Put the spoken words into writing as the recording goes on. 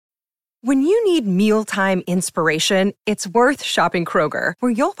When you need mealtime inspiration, it's worth shopping Kroger,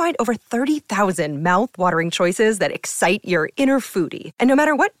 where you'll find over 30,000 mouth-watering choices that excite your inner foodie. And no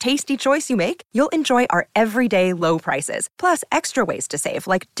matter what tasty choice you make, you'll enjoy our everyday low prices, plus extra ways to save,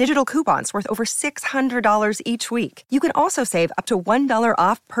 like digital coupons worth over $600 each week. You can also save up to $1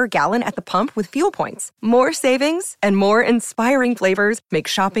 off per gallon at the pump with fuel points. More savings and more inspiring flavors make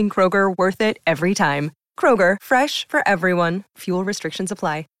shopping Kroger worth it every time. Kroger, fresh for everyone. Fuel restrictions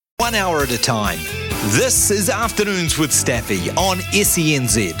apply. 1 hour at a time. This is Afternoons with Staffy on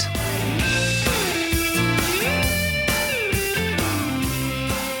SENZ.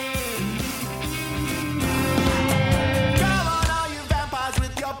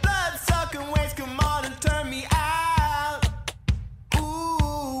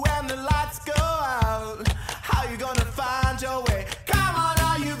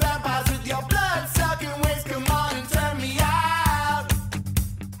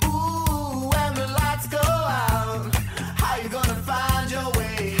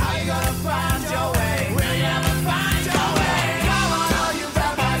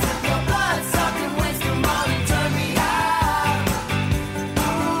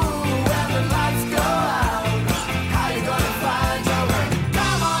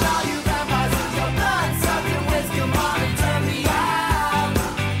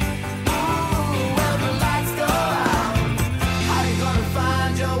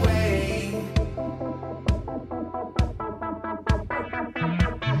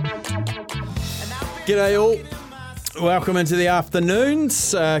 G'day all, welcome into the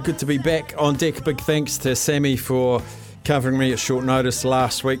afternoons. Good to be back on deck. Big thanks to Sammy for covering me at short notice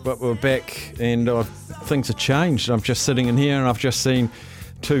last week, but we're back and things have changed. I'm just sitting in here and I've just seen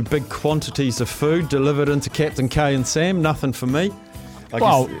two big quantities of food delivered into Captain K and Sam. Nothing for me. I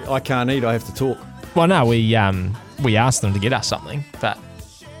guess I can't eat, I have to talk. Well, no, we asked them to get us something, but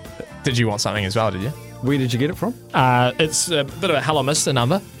did you want something as well, did you? Where did you get it from? It's a bit of a Hello Mister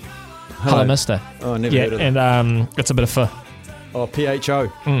number. Hello Mister. Oh, I never heard of that. And it's a bit of pho. Oh, PHO.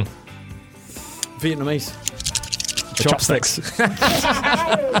 Vietnamese. Chopsticks. Do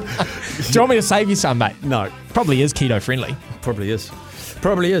you want me to save you some, mate? No. Probably is keto friendly. Probably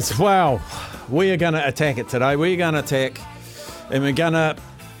is. Wow. We are going to attack it today. We're going to attack and we're going to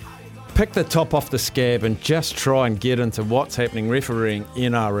pick the top off the scab and just try and get into what's happening refereeing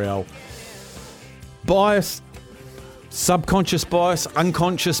NRL. Bias, subconscious bias,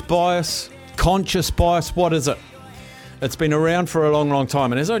 unconscious bias, conscious bias, what is it? It's been around for a long, long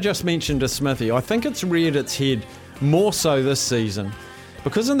time. And as I just mentioned to Smithy, I think it's reared its head more so this season.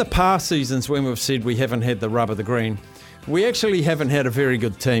 Because in the past seasons when we've said we haven't had the rub of the green, we actually haven't had a very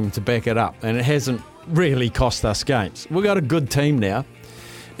good team to back it up. And it hasn't really cost us games. We've got a good team now.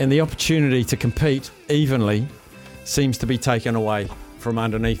 And the opportunity to compete evenly seems to be taken away from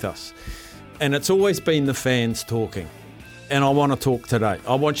underneath us. And it's always been the fans talking. And I want to talk today.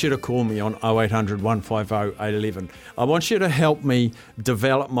 I want you to call me on 0800 150 811. I want you to help me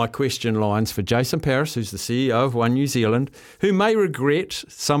develop my question lines for Jason Paris, who's the CEO of One New Zealand, who may regret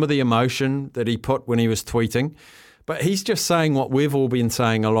some of the emotion that he put when he was tweeting. But he's just saying what we've all been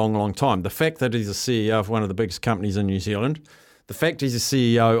saying a long, long time. The fact that he's a CEO of one of the biggest companies in New Zealand, the fact he's a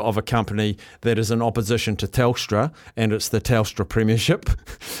CEO of a company that is in opposition to Telstra, and it's the Telstra Premiership.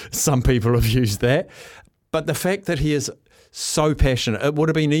 Some people have used that. But the fact that he is so passionate. It would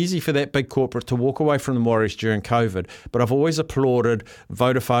have been easy for that big corporate to walk away from the Warriors during COVID, but I've always applauded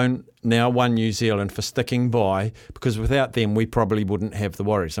Vodafone, now One New Zealand, for sticking by, because without them we probably wouldn't have the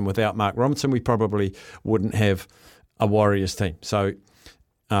Warriors, and without Mark Robinson we probably wouldn't have a Warriors team. So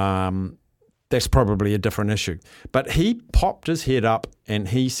that's probably a different issue. But he popped his head up and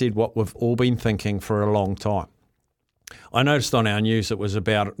he said what we've all been thinking for a long time. I noticed on our news it was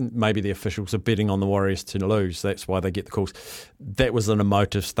about maybe the officials are betting on the Warriors to lose. That's why they get the calls. That was an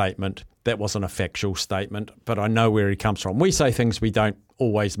emotive statement. That wasn't a factual statement, but I know where he comes from. We say things we don't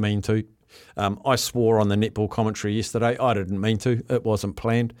always mean to. I swore on the netball commentary yesterday. I didn't mean to. It wasn't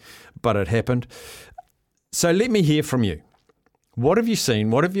planned, but it happened. So let me hear from you. What have you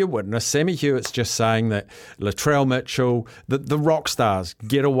seen? What have you witnessed? Sammy Hewitt's just saying that Latrell Mitchell, the rock stars,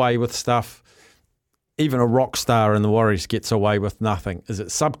 get away with stuff. Even a rock star in the Warriors gets away with nothing. Is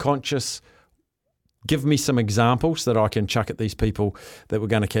it subconscious? Give me some examples that I can chuck at these people that we're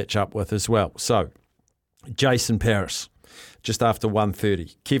going to catch up with as well. So, Jason Paris, just after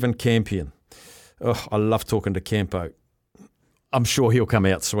 1:30. Kevin Campion. Oh, I love talking to Campo. I'm sure he'll come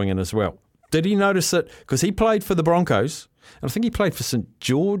out swinging as well. Did he notice it? Because he played for the Broncos. And I think he played for St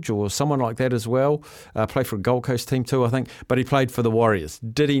George or someone like that as well. Played for a Gold Coast team too, I think. But he played for the Warriors.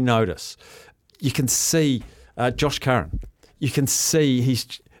 Did he notice? You can see Josh Curran. You can see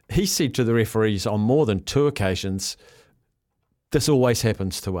he said to the referees on more than 2 occasions, this always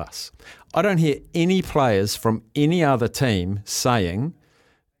happens to us. I don't hear any players from any other team saying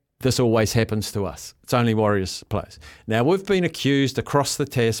this always happens to us. It's only Warriors players. Now, we've been accused across the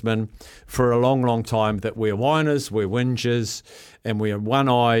Tasman for a long, long time that we're whiners, we're whingers, and we're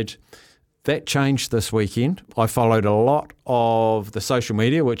one-eyed. That changed this weekend. I followed a lot of the social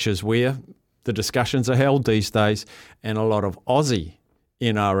media, which is where the discussions are held these days, and a lot of Aussie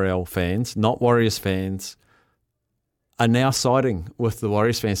NRL fans, not Warriors fans, are now siding with the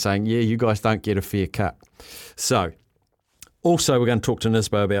Warriors fans saying, yeah, you guys don't get a fair cut. So, also we're going to talk to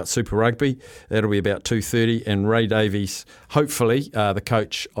Nisbo about Super Rugby. That'll be about 2:30, and Ray Davies, hopefully, the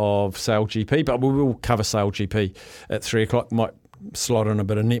coach of Sale GP, but we will cover Sale GP at 3 o'clock. Might slot in a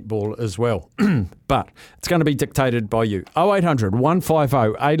bit of netball as well. But it's going to be dictated by you. 0800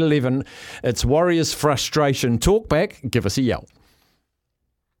 150 811. It's Warriors Frustration. Talk back. Give us a yell.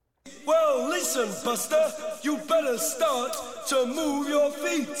 Well, listen, Buster, you better start to move your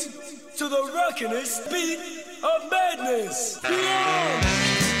feet to the rockin'est beat of madness. Yeah!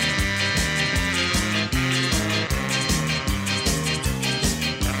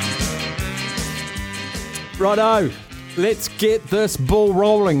 Righto, let's get this ball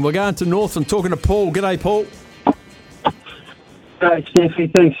rolling. We're going to North and talking to Paul. G'day, Paul. Hey,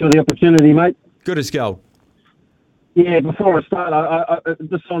 Steffi, thanks for the opportunity, mate. Good as gold. Yeah, before I start, I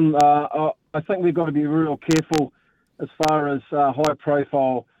think we've got to be real careful as far as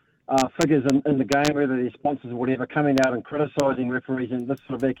high-profile figures in the game, whether they're sponsors or whatever, coming out and criticising referees, and this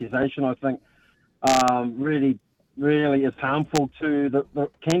sort of accusation, I think, really is harmful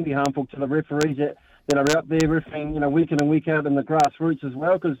can be harmful to the referees that are out there refereeing, week in and week out in the grassroots as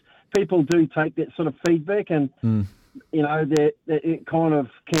well, because people do take that sort of feedback, and that it kind of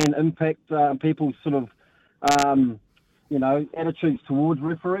can impact people's sort of attitudes towards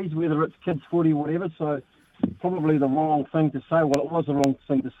referees, whether it's kids' footy or whatever. So probably the wrong thing to say. Well, it was the wrong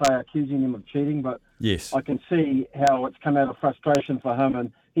thing to say, accusing him of cheating, but yes, I can see how it's come out of frustration for him,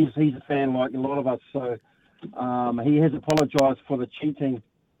 and he's a fan like a lot of us. So he has apologised for the cheating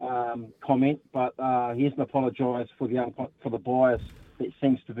comment, but he hasn't apologised for the bias that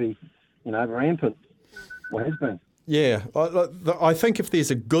seems to be, rampant, or has been. Yeah, I think if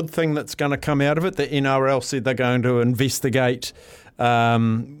there's a good thing that's going to come out of it, the NRL said they're going to investigate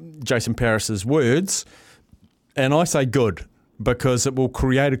Jason Paris's words, and I say good, because it will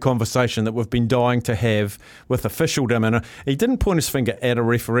create a conversation that we've been dying to have with officialdom. And he didn't point his finger at a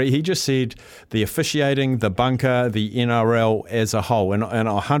referee, he just said the officiating, the bunker, the NRL as a whole. And I'm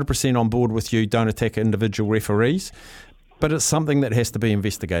 100% on board with you, don't attack individual referees, but it's something that has to be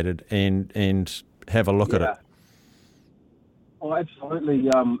investigated and have a look at it. Oh, absolutely.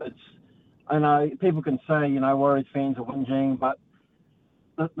 I know people can say, Warriors fans are whinging, but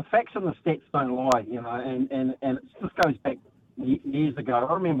the facts and the stats don't lie, and it just goes back years ago.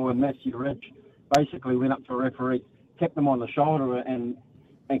 I remember when Matthew Ridge basically went up to a referee, tapped him on the shoulder and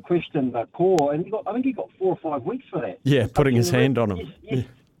questioned the call, and I think he got 4 or 5 weeks for that. Yeah, putting his hand on him. Yes.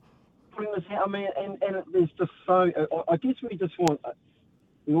 Putting his hand, and there's just so, I guess we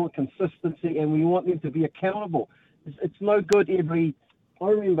want consistency, and we want them to be accountable. It's no good I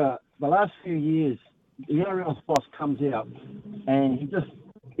remember the last few years, the NRL's boss comes out and he just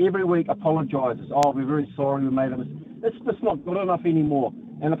every week apologises. Oh, we're very sorry, we made a mistake. It's just not good enough anymore.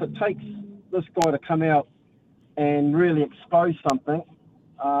 And if it takes this guy to come out and really expose something,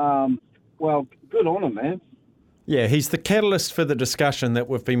 well, good on him, man. Yeah, he's the catalyst for the discussion that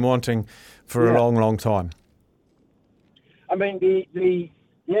we've been wanting for a long, long time. I mean, the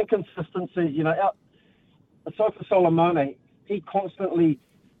inconsistencies, aside for Solomone, he constantly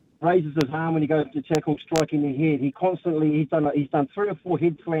raises his arm when he goes to tackle, striking the head. He's done 3 or 4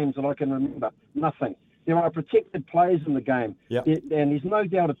 head slams that I can remember. Nothing. There are protected players in the game, and there's no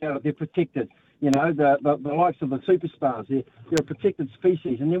doubt about it. They're protected. The likes of the superstars, they're a protected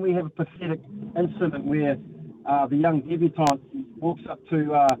species. And then we have a pathetic incident where the young debutant walks up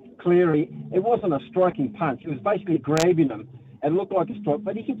to Cleary. It wasn't a striking punch. It was basically grabbing him. It looked like a strike,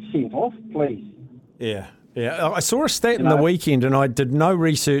 but he gets sent off, please. Yeah. I saw a stat in the weekend, and I did no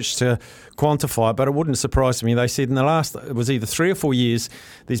research to quantify it, but it wouldn't surprise me. They said in the last, it was either 3 or 4 years,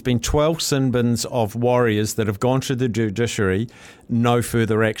 there's been 12 sin bins of Warriors that have gone through the judiciary, no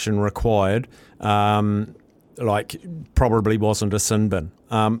further action required, probably wasn't a sin bin.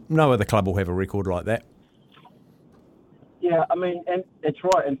 No other club will have a record like that. Yeah, and it's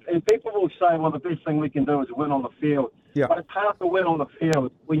right. And people will say, well, the best thing we can do is win on the field. Yeah. But it's hard to win on the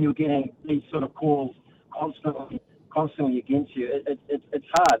field when you're getting these sort of calls constantly against you. It's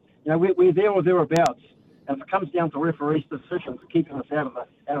hard. We're there or thereabouts, and if it comes down to referees' decisions keeping us out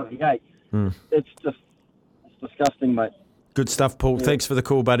of gate. It's disgusting, mate. Good stuff, Paul. Yeah. Thanks for the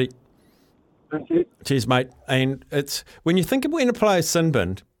call, buddy. Thank you. Cheers, mate. And it's when you think of when a player's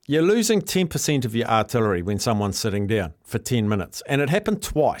sin-binned, you're losing 10% of your artillery when someone's sitting down for 10 minutes. And it happened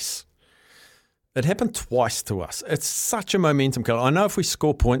twice. It happened twice to us. It's such a momentum killer. I know if we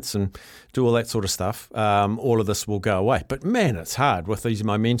score points and do all that sort of stuff, all of this will go away. But, man, it's hard with these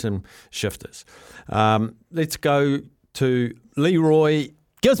momentum shifters. Let's go to Leroy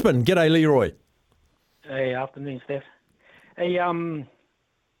Gisborne. G'day, Leroy. Hey, afternoon, Steph. Hey, I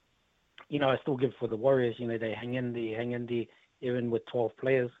still give for the Warriors. They hang in there, even with 12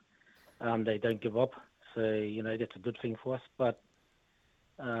 players. They don't give up. So, that's a good thing for us. But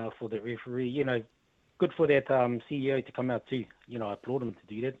for the referee, good for that CEO to come out too. I applaud him to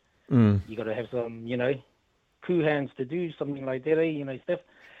do that. You got to have some, cool hands to do something like that, Steph.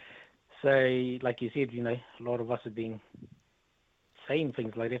 So, like you said, a lot of us have been saying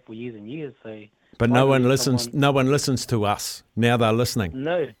things like that for years and years. So, but no one listens. No one listens to us. Now they're listening.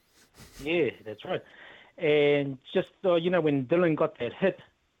 No, yeah, that's right. And just when Dylan got that hit,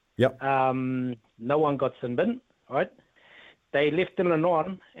 yep. No one got sin bin, right? They left Dylan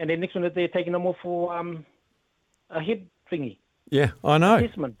on, and then next minute they're taking him off for a head thingy. Yeah, I know.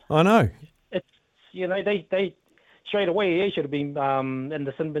 Assessment. I know. It's they straight away. He should have been in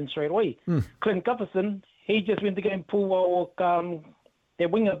the sin bin straight away. Clint Gutherson, he just went to go and pull their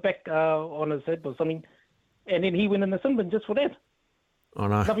winger back on his head or something, and then he went in the sin bin just for that. I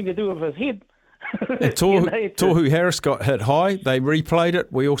know. Nothing to do with his head. Tohu Harris got hit high. They replayed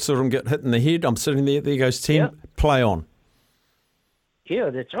it. We all saw him get hit in the head. I'm sitting there. There goes 10. Yep. Play on. Yeah,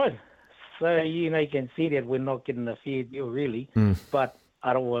 that's right. So, you can see that we're not getting a fair deal, really. But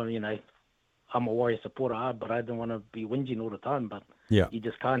I don't want, I'm a Warrior supporter, but I don't want to be whinging all the time. But you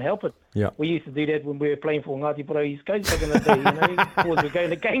just can't help it. Yeah. We used to do that when we were playing for Ngāti Porou East Coast back in the day, because we're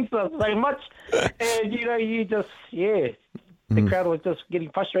going against us so much. And, you just, the crowd was just getting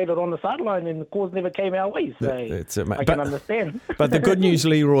frustrated on the sideline, and the calls never came our way. So that's it, mate. I can understand. But the good news,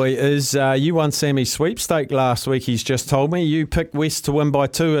 Leroy, is you won Sammy's sweepstake last week. He's just told me you picked West to win by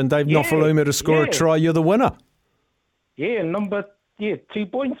 2 and Dave Nofaluma to score a try. You're the winner. Yeah, 2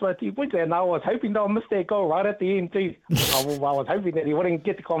 points by 2 points. And I was hoping they'll miss that goal right at the end too. I was hoping that he wouldn't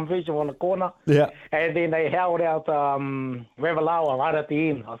get the conversion on the corner. Yeah. And then they held out Ravalawa right at the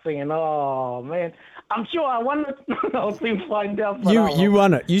end. I was thinking, oh, man. I'm sure I won it. I'll soon find out. You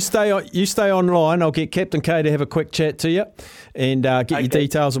won it. You stay online. I'll get Captain K to have a quick chat to you and get your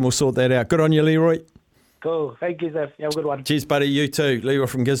details, and we'll sort that out. Good on you, Leroy. Cool. Thank you, Zeph. Have a good one. Cheers, buddy. You too. Leroy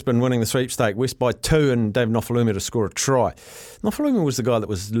from Gisborne winning the sweepstake. West by 2 and Dave Nofaluma to score a try. Nofaluma was the guy that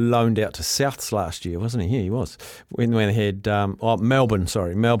was loaned out to Souths last year, wasn't he? Yeah, he was. When they had Melbourne.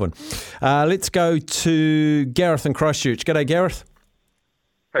 Let's go to Gareth in Christchurch. G'day, Gareth.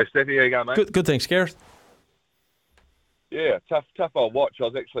 Hey, Steffi, how you going, mate? Good, thanks, Gareth. Yeah, tough old watch. I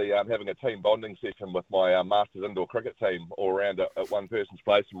was actually having a team bonding session with my Masters indoor cricket team all around at one person's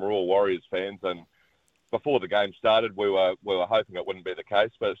place, and we're all Warriors fans. And before the game started, we were hoping it wouldn't be the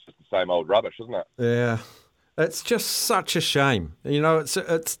case, but it's just the same old rubbish, isn't it? Yeah, it's just such a shame.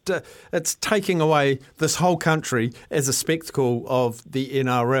 It's taking away this whole country as a spectacle of the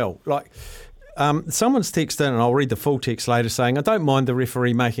NRL. Like. Someone's texted in, and I'll read the full text later, saying, I don't mind the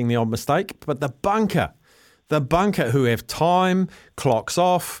referee making the odd mistake, but the bunker who have time, clocks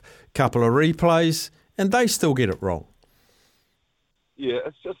off, couple of replays, and they still get it wrong. Yeah,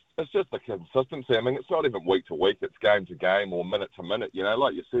 it's just the consistency. I mean, it's not even week to week, it's game to game or minute to minute.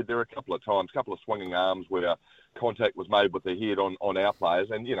 Like you said, there are a couple of times, a couple of swinging arms where contact was made with the head on our players,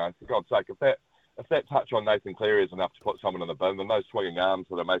 and, for God's sake, if that touch on Nathan Cleary is enough to put someone in the bin, then those swinging arms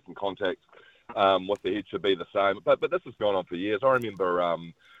that are making contact with the head should be the same. But this has gone on for years. I remember,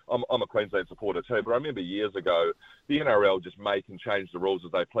 I'm a Queensland supporter too, but I remember years ago, the NRL just make and change the rules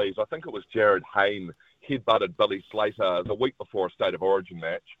as they please. I think it was Jared Hayne headbutted Billy Slater the week before a State of Origin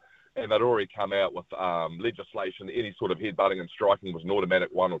match, and they'd already come out with legislation. Any sort of headbutting and striking was an automatic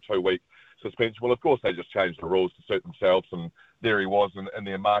 1 or 2 week suspension. Well, of course, they just changed the rules to suit themselves, and there he was in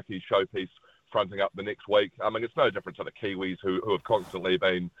their marquee showpiece fronting up the next week. I mean, it's no different to the Kiwis who have constantly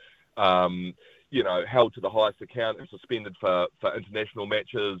been held to the highest account and suspended for international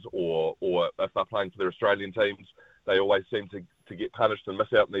matches, or if they're playing for their Australian teams, they always seem to get punished and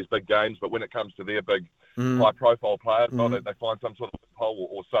miss out in these big games. But when it comes to their big high-profile players, they find some sort of loophole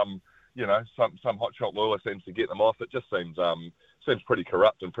or some hotshot lawyer seems to get them off. It just seems pretty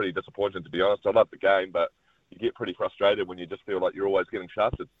corrupt and pretty disappointing, to be honest. I love the game, but you get pretty frustrated when you just feel like you're always getting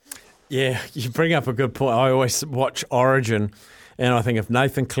shafted. Yeah, you bring up a good point. I always watch Origin, And I think if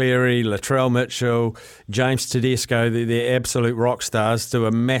Nathan Cleary, Latrell Mitchell, James Tedesco, they're absolute rock stars, do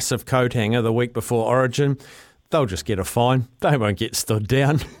a massive coat hanger the week before Origin, they'll just get a fine. They won't get stood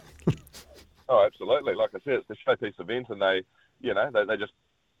down. Oh, absolutely. Like I said, it's the showpiece event, and they just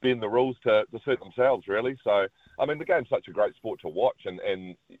bend the rules to suit themselves, really. So, I mean, the game's such a great sport to watch, and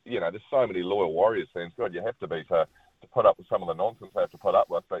there's so many loyal Warriors fans. God, you have to be to put up with some of the nonsense they have to put up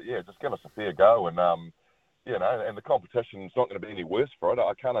with. But, yeah, just give us a fair go, and, and the competition's not going to be any worse for it.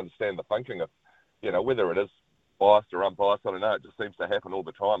 I can't understand the thinking of, whether it is biased or unbiased, I don't know. It just seems to happen all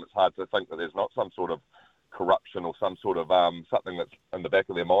the time. It's hard to think that there's not some sort of corruption or some sort of something that's in the back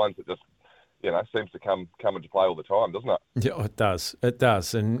of their minds that just seems to come into play all the time, doesn't it? Yeah, it does. It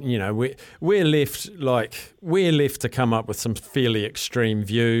does. And, we're left to come up with some fairly extreme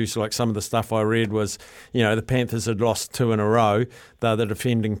views. Like some of the stuff I read was, the Panthers had lost 2 in a row. They're the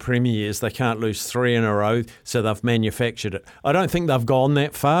defending premiers. They can't lose 3 in a row, so they've manufactured it. I don't think they've gone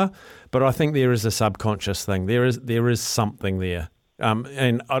that far, but I think there is a subconscious thing. There is something there.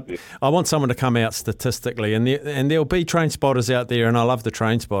 And I want someone to come out statistically, and there'll be train spotters out there, and I love the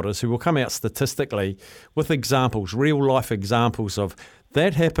train spotters, who will come out statistically with examples, real life examples of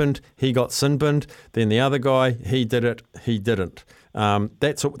that happened, he got sin-binned, then the other guy, he did it, he didn't.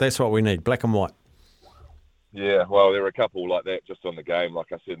 That's what we need, black and white. Yeah, well, there are a couple like that just on the game,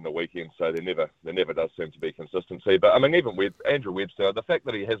 like I said, in the weekend, so there never does seem to be consistency. But, I mean, even with Andrew Webster, the fact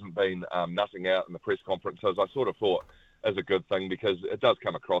that he hasn't been nutting out in the press conferences, I sort of thought is a good thing, because it does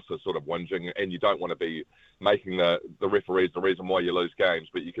come across as sort of whinging, and you don't want to be making the referees the reason why you lose games.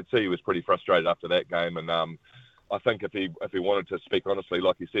 But you could see he was pretty frustrated after that game, and I think if he wanted to speak honestly,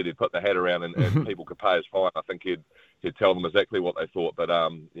 like he said, he'd put the hat around and people could pay his fine. I think he'd tell them exactly what they thought. But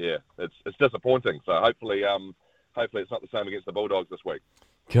it's disappointing. So hopefully it's not the same against the Bulldogs this week.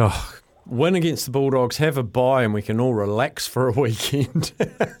 God. Win against the Bulldogs, have a bye, and we can all relax for a weekend.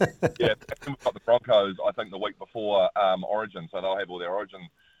 Yeah, we've got the Broncos, I think, the week before Origin, so they'll have all their Origin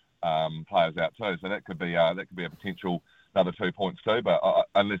players out too. So that could be a potential another 2 points too. But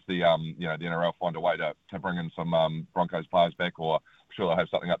unless the NRL find a way to bring in some Broncos players back, or I'm sure they'll have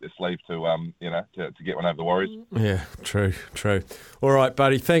something up their sleeve to get one over the Warriors. Yeah, true. All right,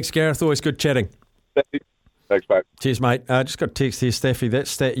 buddy. Thanks, Gareth. Always good chatting. Thanks, mate. Cheers, mate. Just got a text here, Staffy. That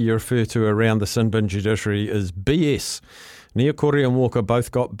stat you refer to around the sin bin judiciary is BS. Niokore and Walker both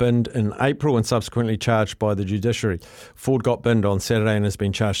got binned in April and subsequently charged by the judiciary. Ford got binned on Saturday and has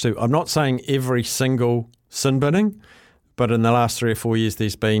been charged too. I'm not saying every single sin binning, but in the last 3 or 4 years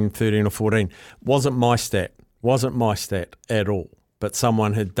there's been 13 or 14. Wasn't my stat at all, but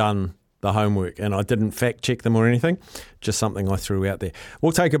someone had done the homework, and I didn't fact check them or anything, just something I threw out there.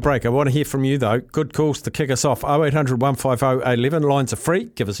 We'll take a break. I want to hear from you though. Good calls to kick us off. 0800 150 811. Lines are free.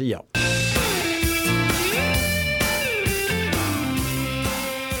 Give us a yell.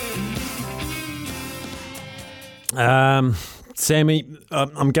 Sammy,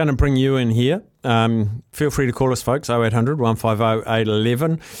 I'm going to bring you in here. Feel free to call us, folks. 0800 150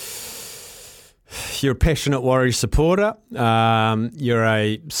 811. You're a passionate Warriors supporter. You're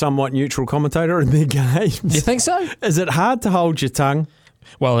a somewhat neutral commentator in their games. You think so? Is it hard to hold your tongue?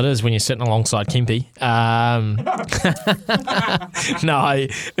 Well, it is when you're sitting alongside Kempy. No,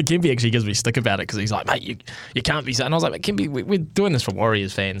 Kempy actually gives me stick about it because he's like, mate, you can't be saying. And I was like, Kempy, we're doing this for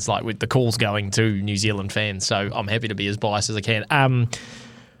Warriors fans, like with the calls going to New Zealand fans. So I'm happy to be as biased as I can.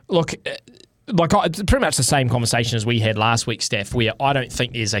 Look. It's pretty much the same conversation as we had last week, Steph, where I don't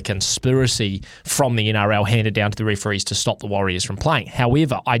think there's a conspiracy from the NRL handed down to the referees to stop the Warriors from playing.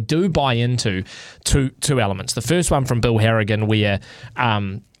 However, I do buy into two elements. The first one from Bill Harrigan, where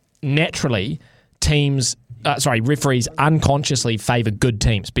naturally referees unconsciously favour good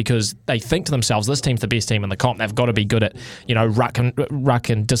teams because they think to themselves, this team's the best team in the comp. They've got to be good at, ruck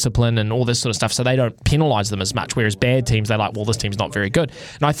and discipline and all this sort of stuff, so they don't penalise them as much, whereas bad teams, they're like, well, this team's not very good.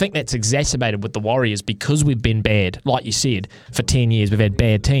 And I think that's exacerbated with the Warriors because we've been bad. Like you said, for 10 years we've had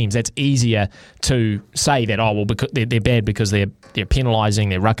bad teams. That's easier to say that, because they're bad because they're penalising,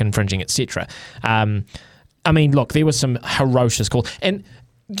 they're ruck infringing, etc. Look, there was some ferocious calls. And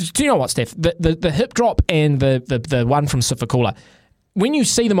do you know what, Steph? The hip drop and the one from Sifakula, when you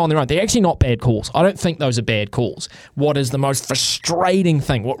see them on their own, they're actually not bad calls. I don't think those are bad calls. What is the most frustrating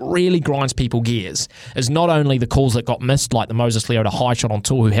thing, what really grinds people gears, is not only the calls that got missed, like the Moses Leota high shot on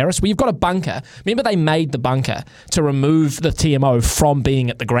Tohu Harris, where you've got a bunker. Remember, they made the bunker to remove the TMO from being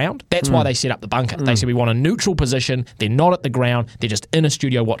at the ground? That's why they set up the bunker. They said, we want a neutral position. They're not at the ground. They're just in a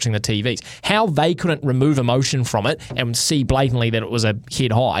studio watching the TVs. How they couldn't remove emotion from it and see blatantly that it was a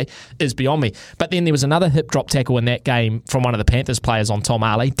head high is beyond me. But then there was another hip drop tackle in that game from one of the Panthers players players on Tom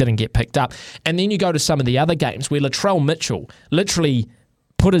Ali, didn't get picked up. And then you go to some of the other games where Latrell Mitchell literally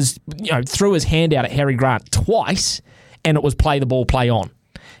threw his hand out at Harry Grant twice, and it was play the ball, play on.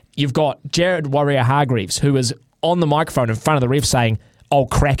 You've got Jared Warrior-Hargreaves, who is on the microphone in front of the ref saying, I'll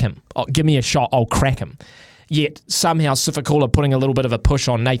crack him. Give me a shot, I'll crack him. Yet somehow Sifakula putting a little bit of a push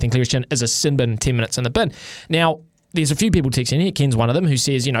on Nathan Cleary is a sin bin 10 minutes in the bin. Now, there's a few people texting here. Ken's one of them who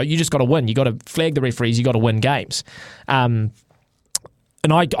says, you just got to win. You got to flag the referees. You got to win games.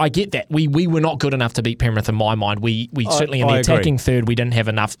 And I get that. We were not good enough to beat Penrith in my mind. We certainly in the attacking third, we didn't have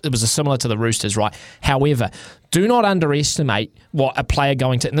enough. It was similar to the Roosters, right? However, do not underestimate what a player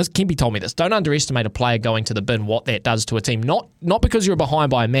going to, and this Kempy told me this, don't underestimate a player going to the bin, what that does to a team. Not because you're behind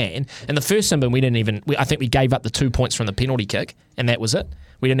by a man. In the first sin bin, I think we gave up the 2 points from the penalty kick, and that was it.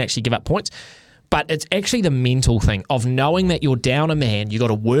 We didn't actually give up points. But it's actually the mental thing of knowing that you're down a man, you got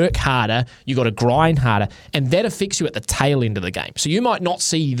to work harder, you got to grind harder, and that affects you at the tail end of the game. So you might not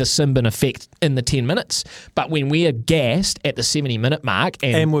see the sin bin effect in the 10 minutes, but when we are gassed at the 70-minute mark...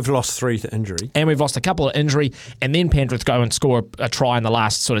 And we've lost 3 to injury. And we've lost a couple of injury, and then Penrith go and score a try in the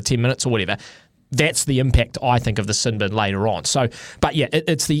last sort of 10 minutes or whatever. That's the impact, I think, of the sin bin later on. So, but yeah,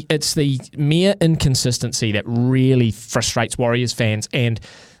 it's the mere inconsistency that really frustrates Warriors fans, and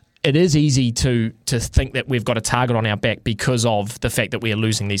it is easy to think that we've got a target on our back because of the fact that we are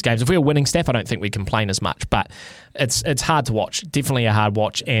losing these games. If we were winning, Steph, I don't think we'd complain as much, but it's hard to watch. Definitely a hard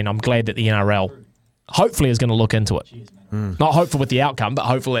watch, and I'm glad that the NRL hopefully is going to look into it. Not hopeful with the outcome, but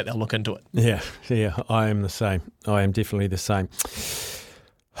hopeful that they'll look into it. Yeah, I am the same. I am definitely the same.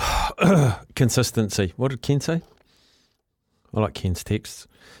 Consistency. What did Ken say? I like Ken's texts.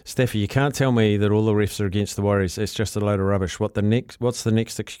 Staffy, you can't tell me that all the refs are against the Warriors. It's just a load of rubbish. What's the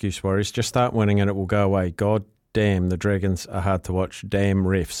next excuse, Warriors? Just start winning and it will go away. God damn, the Dragons are hard to watch. Damn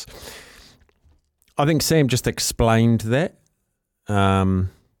refs. I think Sam just explained that.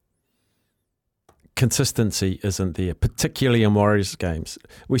 Consistency isn't there, particularly in Warriors games.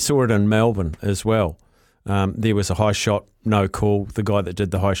 We saw it in Melbourne as well. There was a high shot, no call. The guy that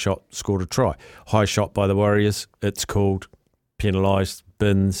did the high shot scored a try. High shot by the Warriors, it's called, penalised,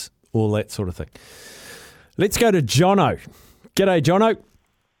 bins, all that sort of thing. Let's go to Jono. G'day, Jono.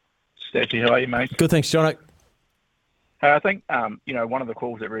 Staffy, how are you, mate? Good, thanks, Jono. I think, one of the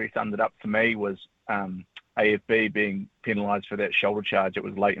calls that really summed it up for me was AFB being penalised for that shoulder charge. It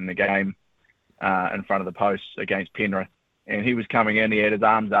was late in the game in front of the post against Penrith. And he was coming in, he had his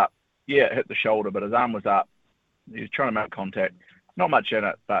arms up. Yeah, it hit the shoulder, but his arm was up. He was trying to make contact. Not much in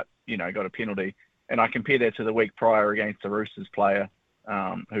it, but, got a penalty. And I compare that to the week prior against the Roosters player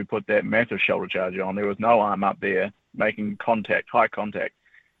who put that massive shoulder charge on. There was no arm up there making contact, high contact,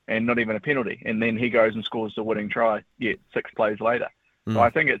 and not even a penalty. And then he goes and scores the winning try, 6 plays later. So I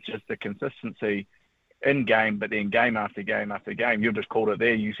think it's just the consistency in game, but then game after game after game. You've just called it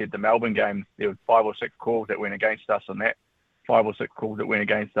there. You said the Melbourne game, there were 5 or 6 calls that went against us on that. 5 or 6 calls that went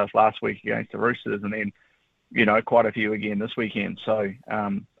against us last week against the Roosters, and then, quite a few again this weekend. So,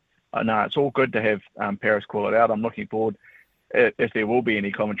 no, it's all good to have Paris call it out. I'm looking forward, if there will be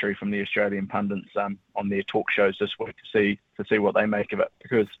any commentary from the Australian pundits on their talk shows this week to see what they make of it,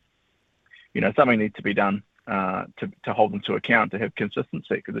 because, something needs to be done to hold them to account, to have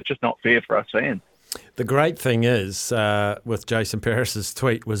consistency, because it's just not fair for us fans. The great thing is, with Jason Paris's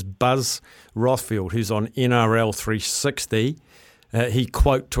tweet, was Buzz Rothfield, who's on NRL 360. He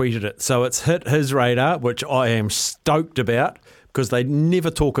quote tweeted it. So it's hit his radar, which I am stoked about, because they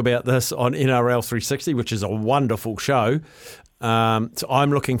never talk about this on NRL 360, which is a wonderful show. So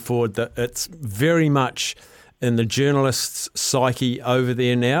I'm looking forward that it's very much in the journalists' psyche over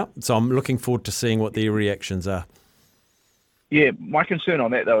there now. So I'm looking forward to seeing what their reactions are. Yeah, my concern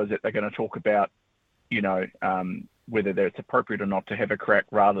on that, though, is that they're going to talk about, whether it's appropriate or not to have a crack,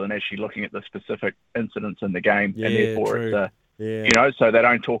 rather than actually looking at the specific incidents in the game. Yeah, and therefore true. So they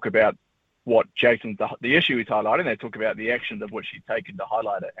don't talk about what Jason's, the issue he's highlighting. They talk about the actions of which he's taken to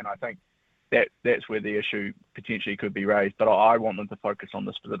highlight it. And I think that's where the issue potentially could be raised. But I want them to focus on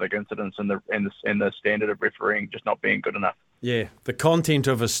the specific incidents and the standard of refereeing just not being good enough. Yeah, the content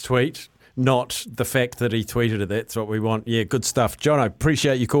of his tweet, not the fact that he tweeted it. That's what we want. Yeah, good stuff. Jono,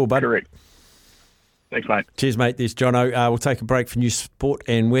 appreciate your call, bud. Correct. Thanks, mate. Cheers, mate. There's Jono. We'll take a break for news, sport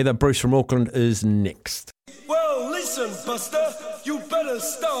and weather. Bruce from Auckland is next. Well, listen, Buster, you better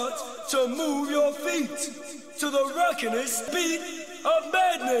start to move your feet to the rockin'est beat of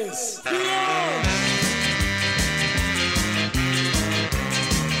madness. Yeah!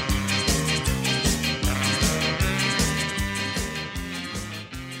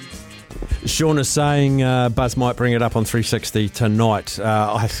 Sean is saying Buzz might bring it up on 360 tonight.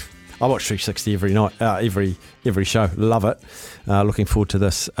 I watch 360 every night, every show. Love it. Looking forward to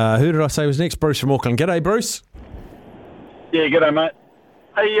this. Who did I say was next? Bruce from Auckland. G'day, Bruce. Yeah, g'day, mate.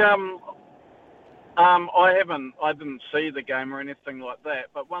 Hey, I didn't see the game or anything like that,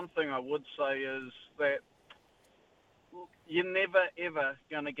 but one thing I would say is that you're never, ever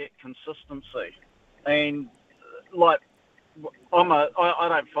going to get consistency. And, like, I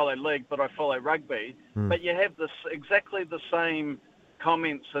don't follow league, but I follow rugby, but you have exactly the same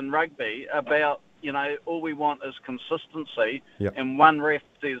comments in rugby about, all we want is consistency, and one ref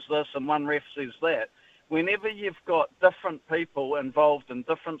says this and one ref says that. Whenever you've got different people involved in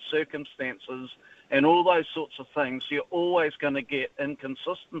different circumstances and all those sorts of things, you're always going to get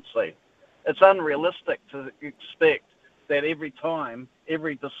inconsistency. It's unrealistic to expect that every time,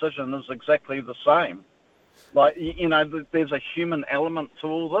 every decision is exactly the same. Like, there's a human element to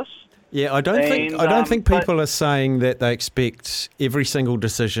all this. Yeah, I don't think people are saying that they expect every single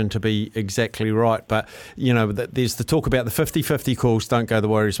decision to be exactly right. But, there's the talk about the 50-50 calls don't go the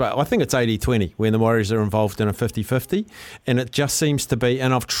Warriors' way. I think it's 80-20 when the Warriors are involved in a 50-50. And it just seems to be,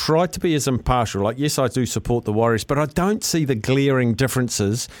 and I've tried to be as impartial. Like, yes, I do support the Warriors, but I don't see the glaring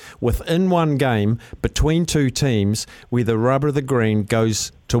differences within one game between two teams where the rubber of the green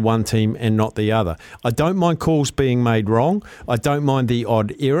goes to one team and not the other. I don't mind calls being made wrong. I don't mind the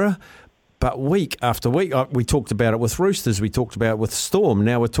odd error. But week after week, we talked about it with Roosters, we talked about it with Storm,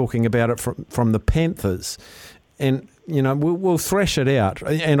 now we're talking about it from the Panthers. And, we'll thrash it out.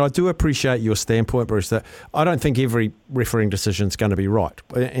 And I do appreciate your standpoint, Bruce, that I don't think every refereeing decision is going to be right.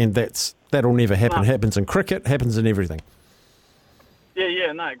 And that'll never happen. No. It happens in cricket, happens in everything.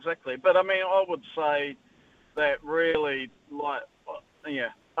 Yeah, no, exactly. But, I would say that really, I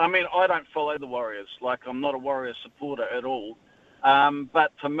don't follow the Warriors. I'm not a Warriors supporter at all.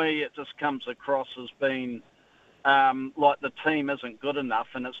 But to me, it just comes across as being like the team isn't good enough,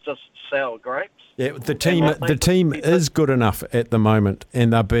 and it's just sour grapes. Yeah, the team is good enough at the moment,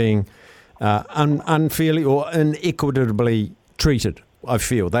 and they're being unfairly or inequitably treated. I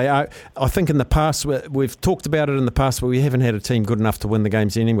feel they are. I think in the past we've talked about it in the past, but we haven't had a team good enough to win the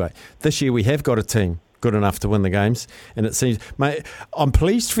games anyway. This year we have got a team good enough to win the games, and it seems, mate, I'm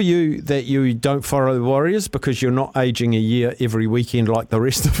pleased for you that you don't follow the Warriors because you're not aging a year every weekend like the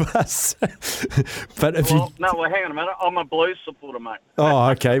rest of us. But if hang on a minute, I'm a Blues supporter, mate. Oh,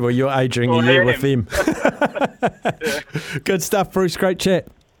 okay, well you're aging a year with them. Yeah. Good stuff, Bruce. Great chat.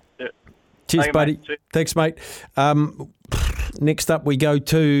 Yeah. Cheers, buddy. Mate. Thanks, mate. Next up we go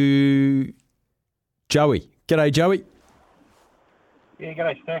to Joey. G'day, Joey. Yeah,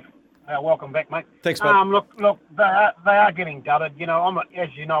 g'day, Steph. Welcome back, mate. Thanks, mate. Look, they are getting gutted. I'm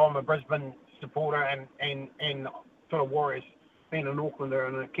a Brisbane supporter and sort of Warriors, being an Aucklander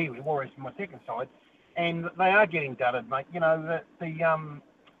and a Kiwi Warriors from my second side, and they are getting gutted, mate. The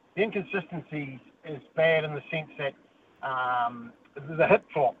inconsistency is bad in the sense that the hip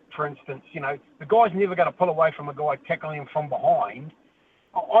flop, for instance, the guy's never going to pull away from a guy tackling him from behind.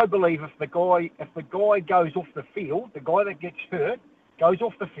 I believe if the guy goes off the field, the guy that gets hurt goes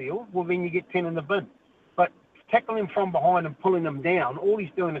off the field, well, then you get 10 in the bin. But tackling him from behind and pulling them down, all he's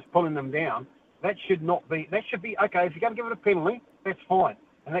doing is pulling them down. That should be, okay, if you're going to give it a penalty, that's fine.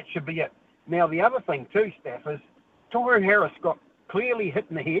 And that should be it. Now, the other thing too, Steph, is Toru Harris got clearly hit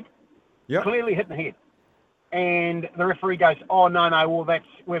in the head. Yep. Clearly hit in the head. And the referee goes, oh, no, well,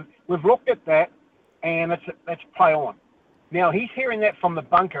 we've looked at that, and that's play on. Now, he's hearing that from the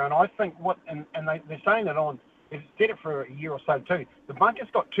bunker, and I think they're saying it on, they've said it for a year or so too. The bunker's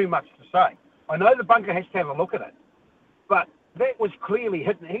got too much to say. I know the bunker has to have a look at it, but that was clearly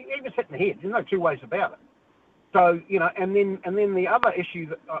hitting. He was hitting the head. There's no two ways about it. So and then the other issue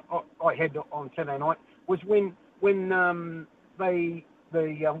that I had on Saturday night was when what's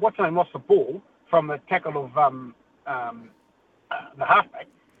name lost the ball from the tackle of the halfback,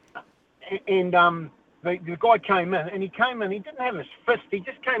 and the guy came in, and he didn't have his fist. He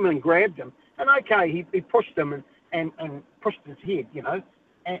just came in and grabbed him. And okay, he pushed him and pushed his head,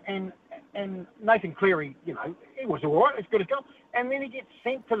 and Nathan Cleary, he was all right, as good as gold. And then he gets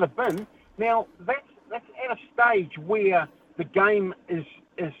sent to the bin. Now that's at a stage where the game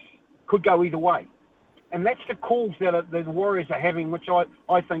could go either way, and that's the calls that the Warriors are having, which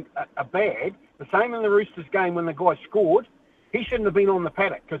I think are bad. The same in the Roosters game when the guy scored, he shouldn't have been on the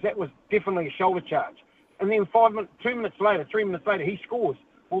paddock because that was definitely a shoulder charge. And then 3 minutes later, he scores.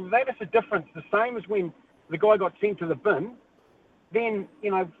 Well, that is the difference. The same as when the guy got sent to the bin. Then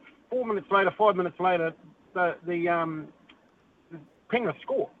 4 minutes later, 5 minutes later, the Penrith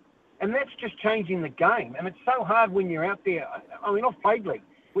score, and that's just changing the game. And it's so hard when you're out there. I mean, I've played league.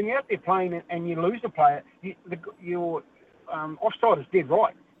 When you're out there playing and you lose a player, your offside is dead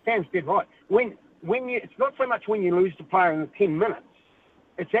right. Sam's dead right. When it's not so much when you lose the player in the 10 minutes,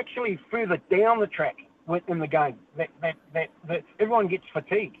 it's actually further down the track in the game that everyone gets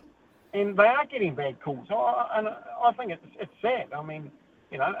fatigued. And they are getting bad calls. And I think it's sad. I mean,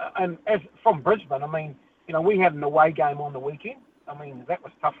 and as from Brisbane, I mean, we had an away game on the weekend. I mean, that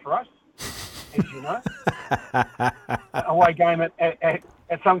was tough for us, as you know. Away game at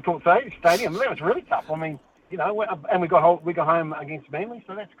Suncorp Stadium, that was really tough. I mean, and we got home against Manly,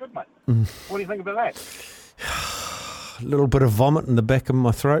 so that's good, mate. What do you think about that? A little bit of vomit in the back of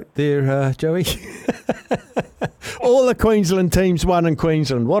my throat there, Joey. All the Queensland teams won in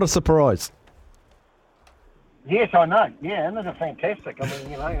Queensland. What a surprise. Yes, I know. Yeah, and they're fantastic. I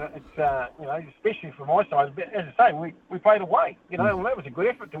mean, it's, especially from my side. But as I say, we played away, and that was a good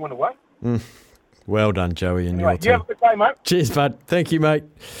effort to win away. Well done, Joey, and anyway, your team. You have a good day, mate. Cheers, bud. Thank you, mate.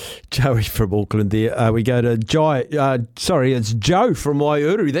 Joey from Auckland there. We go to it's Joe from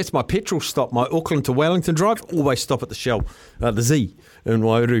Waiouru. That's my petrol stop, my Auckland to Wellington drive. Always stop at the Shell, the Z in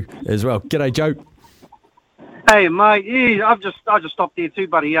Waiouru as well. G'day, Joe. Hey, mate. Yeah, I just stopped there too,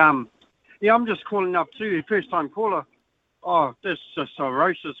 buddy. I'm just calling up too, first time caller. Oh, this is a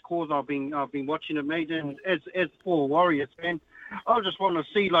ferocious cause. I've been watching it, mate. And as for Warriors fan, I just want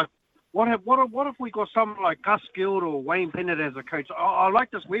to see what if we got someone like Gus Gill or Wayne Bennett as a coach? I like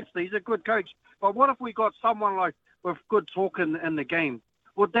this Webster. He's a good coach. But what if we got someone like with good talk in the game?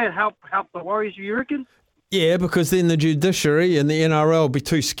 Would that help the Warriors? You reckon? Yeah, because then the judiciary and the NRL will be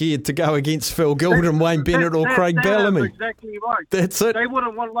too scared to go against Phil Gilden, Wayne Bennett or Craig Bellamy. That's exactly right. That's it. They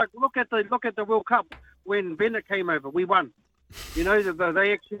wouldn't want look at the World Cup when Bennett came over. We won. They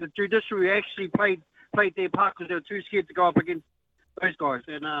actually the judiciary actually played their part because they were too scared to go up against those guys.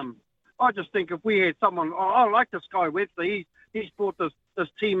 And I just think if we had someone, I like this guy Webster. He's brought this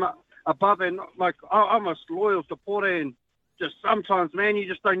team above, and I'm a loyal supporter. And just sometimes, man, you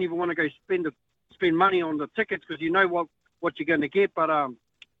just don't even want to go spend money on the tickets because you know what you're going to get. But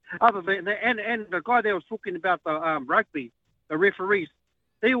other than that, and the guy that was talking about the rugby, the referees,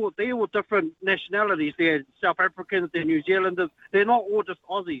 they're all different nationalities. They're South Africans, they're New Zealanders. They're not all just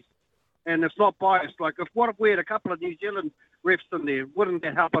Aussies, and it's not biased. What if we had a couple of New Zealand refs in there? Wouldn't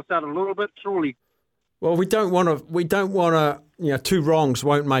that help us out a little bit? Surely. Well, we don't want to. Two wrongs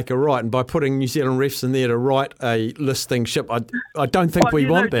won't make a right, and by putting New Zealand refs in there to right a listing ship, I don't think we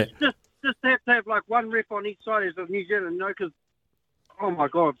want that. Just have to have one ref on each side as of New Zealand, because, oh my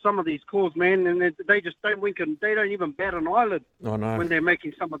God, some of these calls, man, and they just don't wink and they don't even bat an eyelid when they're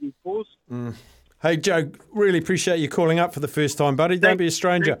making some of these calls. Hey, Joe, really appreciate you calling up for the first time, buddy. Don't be a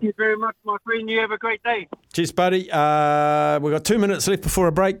stranger. Thank you very much, my friend. You have a great day. Cheers, buddy. We've got 2 minutes left before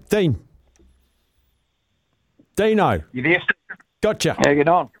a break. Dino. You there? Gotcha. How you get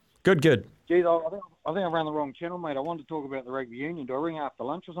on? Good. Geez, I think I ran the wrong channel, mate. I wanted to talk about the rugby union. Do I ring after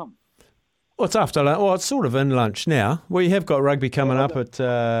lunch or something? Well, it's after lunch. Well, it's sort of in lunch now. We have got rugby coming up at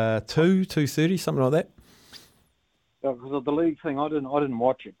 2:30, something like that. Because of the league thing, I didn't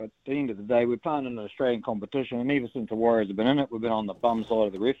watch it. But at the end of the day, we're playing in an Australian competition, and ever since the Warriors have been in it, we've been on the bum side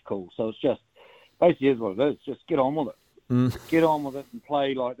of the ref call. So it's just basically is what it is. Just get on with it. Get on with it and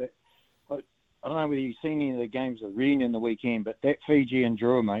play like that. I don't know whether you've seen any of the games of reunion the weekend, but that Fiji and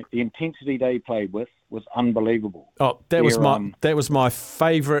Drua, mate, the intensity they played with was unbelievable. Oh, that was my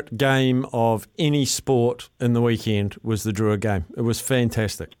favourite game of any sport in the weekend was the Drua game. It was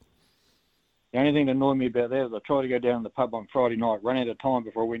fantastic. The only thing that annoyed me about that is I tried to go down to the pub on Friday night, run out of time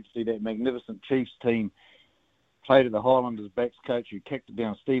before I went to see that magnificent Chiefs team play to the Highlanders backs coach who kicked it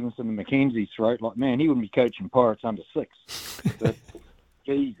down Stevenson and McKenzie's throat. Like, man, he wouldn't be coaching Pirates under 6. But,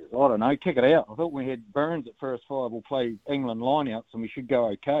 Jesus, I don't know. Kick it out. I thought we had Burns at first 5. We'll play England lineouts and we should go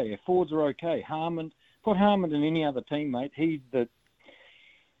okay. Our forwards are okay. Put Harmon in any other team, mate. He's the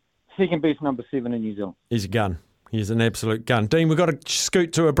second best number 7 in New Zealand. He's a gun. He's an absolute gun. Dean, we've got to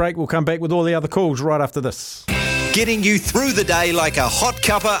scoot to a break. We'll come back with all the other calls right after this. Getting you through the day like a hot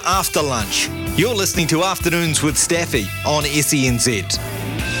cuppa after lunch. You're listening to Afternoons with Staffy on SENZ.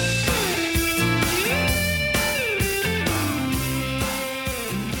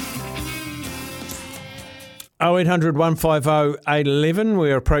 0800 150 811.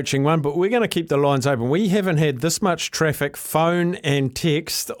 We're approaching 1, but we're going to keep the lines open. We haven't had this much traffic, phone and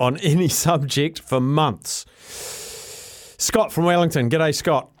text, on any subject for months. Scott from Wellington. G'day,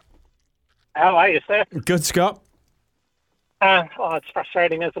 Scott. How are you, sir? Good, Scott. It's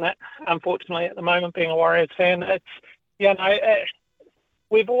frustrating, isn't it? Unfortunately, at the moment, being a Warriors fan,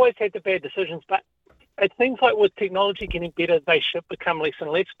 we've always had the bad decisions, but it seems like with technology getting better, they should become less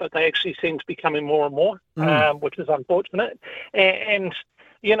and less, but they actually seem to be becoming more and more, which is unfortunate. And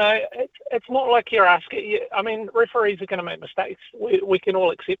it's not like you're asking. I mean, referees are going to make mistakes. We can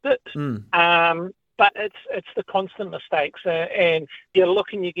all accept it. But it's the constant mistakes, and you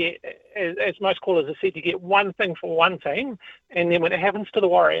look and you get, as most callers have said, you get one thing for one team, and then when it happens to the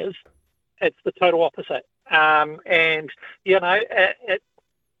Warriors, it's the total opposite. And it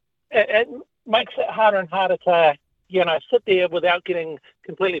makes it harder and harder to sit there without getting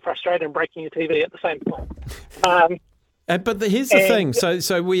completely frustrated and breaking your TV at the same time. But here's the thing.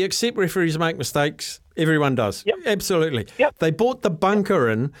 So we accept referees make mistakes. Everyone does. Yep. Absolutely. Yep. They brought the bunker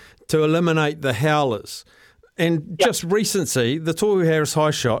in to eliminate the howlers. And just recency, the Tohu Harris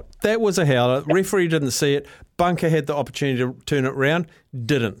high shot, that was a howler. Referee didn't see it. Bunker had the opportunity to turn it round,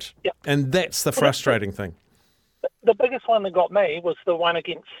 didn't. Yep. And that's the frustrating thing. The biggest one that got me was the one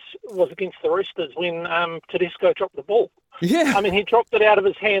against the Roosters when Tedesco dropped the ball. Yeah. I mean, he dropped it out of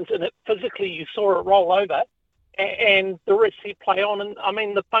his hands, and you saw it roll over. And the rest he play on, and I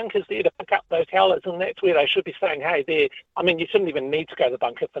mean the bunker's there to pick up those howlers, and that's where they should be saying, "Hey, there." I mean, you shouldn't even need to go to the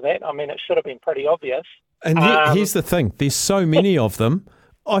bunker for that. I mean, it should have been pretty obvious. And here's the thing: there's so many of them.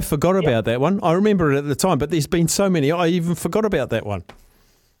 I forgot about that one. I remember it at the time, but there's been so many. I even forgot about that one.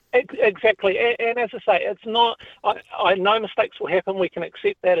 Exactly, and as I say, it's not. I know mistakes will happen. We can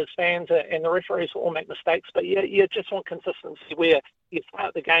accept that as fans, and the referees will all make mistakes. But you just want consistency where you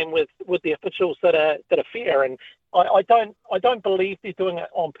start the game with the officials that are fair. And I don't believe they're doing it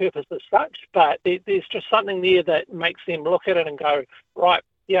on purpose as such. But there's just something there that makes them look at it and go, right,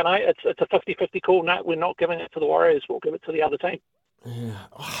 it's a 50-50 call. No, we're not giving it to the Warriors. We'll give it to the other team. Yeah,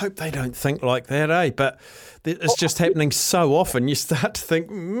 I hope they don't think like that, eh? But it's just happening so often. You start to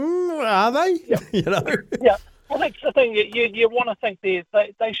think, are they? Yeah. Yeah. Well, that's the thing. You want to think they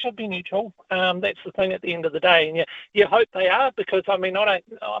should be neutral. That's the thing at the end of the day, and you hope they are, because I mean, at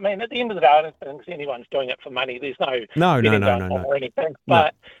the end of the day, I don't think anyone's doing it for money. There's no or anything.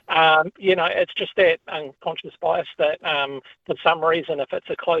 But it's just that unconscious bias that for some reason, if it's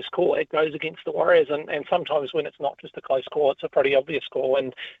a close call, it goes against the Warriors, and sometimes when it's not just a close call, it's a pretty obvious call.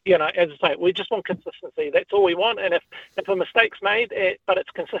 And as I say, we just want consistency. That's all we want. And if a mistake's made, but it's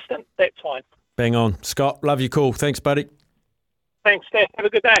consistent, that's fine. Bang on. Scott, love your call. Thanks, buddy. Thanks, Steph. Have a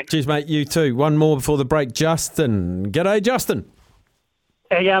good day. Cheers, mate. You too. One more before the break. Justin. G'day, Justin.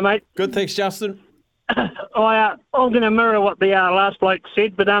 How you going, mate? Good, thanks, Justin. I'm going to mirror what the last bloke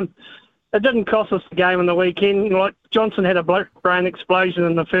said, but it didn't cost us the game on the weekend. Like, Johnson had a brain explosion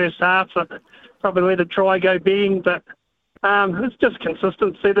in the first half, so probably let a try go being, but it's just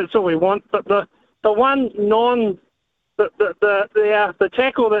consistency. That's all we want. But the one the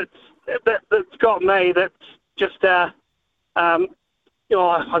tackle that's got me, that's just I don't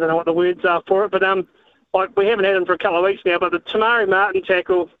know what the words are for it, but like, we haven't had him for a couple of weeks now, but the Tamari Martin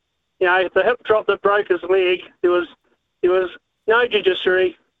tackle, the hip drop that broke his leg, there was no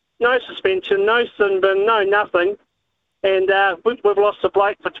judiciary, no suspension, no sin bin, no nothing, and we've lost a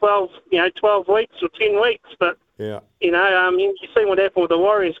bloke for 12 weeks or 10 weeks, but you see what happened with the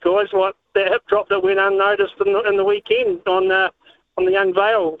Warriors guys, like that hip drop that went unnoticed in the weekend on the young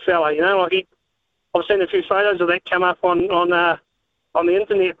Vale fella, I've seen a few photos of that come up on the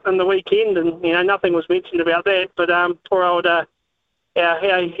internet in the weekend, and nothing was mentioned about that. But poor old our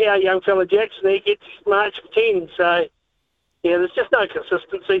young fella Jackson, he gets marked for 10. So there's just no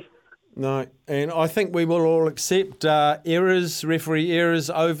consistency. No, and I think we will all accept errors, referee errors,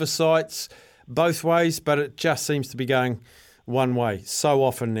 oversights, both ways, but it just seems to be going one way so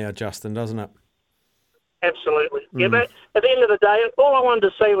often now, Justin, doesn't it? Absolutely. Yeah, but at the end of the day, all I wanted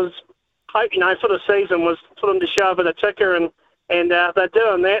to see was hope, for the season, was for them to show a bit of ticker, and they're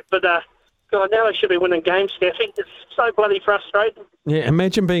doing that. But God, now they should be winning games, Staffy. It's so bloody frustrating. Yeah,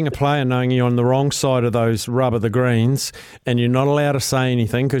 imagine being a player knowing you're on the wrong side of those rubber, the greens, and you're not allowed to say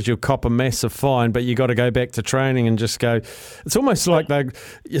anything because you'll cop a massive fine, but you got to go back to training and just go. It's almost like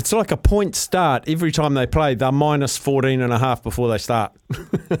it's like a point start every time they play. They're minus 14.5 before they start.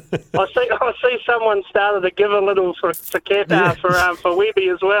 I see someone started to give a little for Qatar for Webby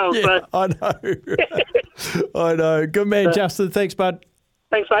as well. Yeah, so. I know. I know. Good man, Justin. Thanks, bud.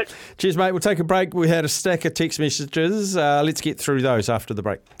 Thanks, mate. Cheers, mate. We'll take a break. We had a stack of text messages. Let's get through those after the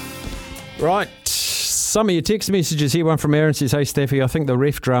break. Right. Some of your text messages here. One from Aaron says, "Hey, Staffy, I think the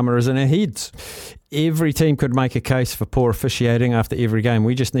ref drama is in our heads. Every team could make a case for poor officiating after every game.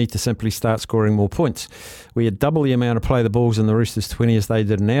 We just need to simply start scoring more points. We had double the amount of play the balls in the Roosters 20 as they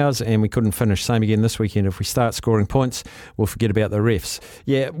did in ours, and we couldn't finish. Same again this weekend. If we start scoring points, we'll forget about the refs."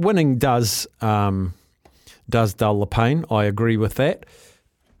 Yeah, winning does dull the pain. I agree with that.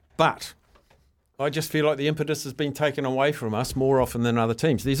 But I just feel like the impetus has been taken away from us more often than other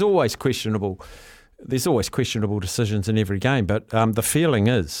teams. There's always questionable there's always questionable decisions in every game, but the feeling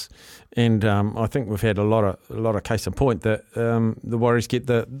is, and I think we've had a lot of case in point that the Warriors get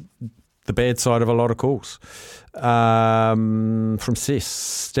the bad side of a lot of calls. From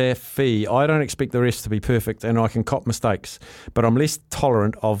Staffy, I don't expect the refs to be perfect, and I can cop mistakes, but I'm less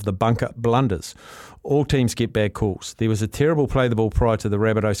tolerant of the bunker blunders. All teams get bad calls. There was a terrible play the ball prior to the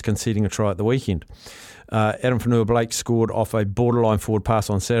Rabbitohs conceding a try at the weekend. Adam Fanua-Blake scored off a borderline forward pass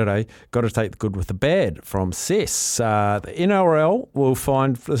on Saturday. Got to take the good with the bad from Cess. The NRL will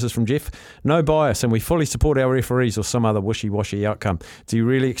find, this is from Jeff, no bias, and we fully support our referees or some other wishy-washy outcome. Do you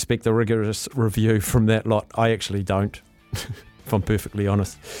really expect a rigorous review from that lot? I actually don't, if I'm perfectly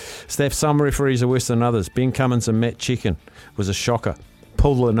honest. Staff, some referees are worse than others. Ben Cummins and Matt Checkin was a shocker.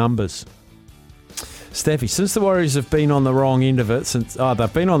 Pull the numbers. Staffy, since the Warriors have been on the wrong end of it since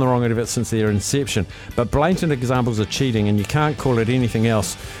their inception, but blatant examples of cheating, and you can't call it anything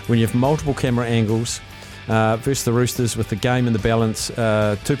else when you have multiple camera angles versus the Roosters with the game in the balance.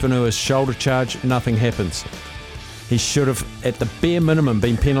 Tupanua's shoulder charge, nothing happens. He should have, at the bare minimum,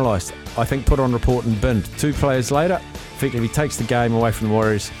 been penalised. I think put on report and binned. 2 players later, effectively takes the game away from the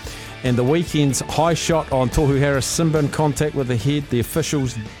Warriors. And the weekend's high shot on Tohu Harris, sin bin contact with the head, the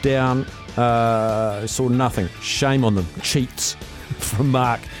officials down, saw nothing. Shame on them. Cheats from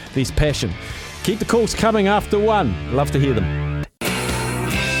Mark. There's passion. Keep the calls coming after 1. Love to hear them.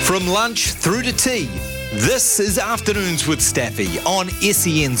 From lunch through to tea, this is Afternoons with Staffy on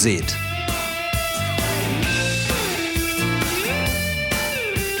SENZ.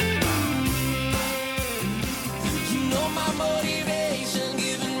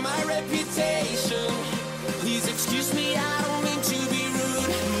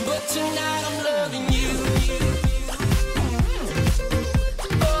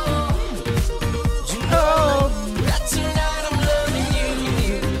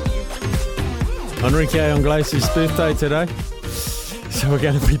 Enrique Iglesias' birthday today, so we're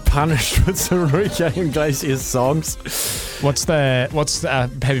going to be punished with some Enrique Iglesias songs. What's the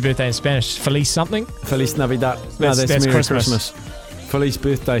happy birthday in Spanish? Feliz something? Feliz Navidad. No, that's Merry Christmas. Feliz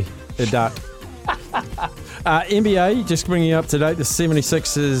birthday, Edad. NBA, just bringing you up to date, the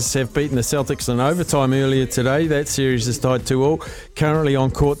 76ers have beaten the Celtics in overtime earlier today. That series is tied 2-2. Currently on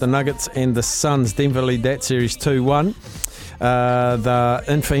court, the Nuggets and the Suns. Denver lead that series 2-1. They're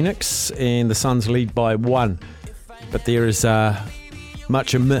in Phoenix, and the Suns lead by 1. But there is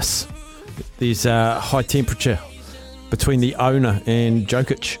much amiss. There's high temperature between the owner and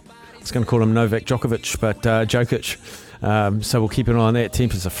Jokic. I was going to call him Novak Djokovic, but Jokic. So we'll keep an eye on that.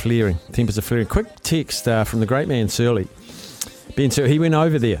 Tempers are flaring. Quick text from the great man, Surly. Ben Surly, he went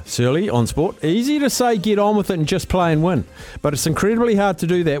over there, Surly, on sport. Easy to say get on with it and just play and win. But it's incredibly hard to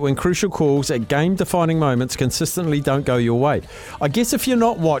do that when crucial calls at game-defining moments consistently don't go your way. I guess if you're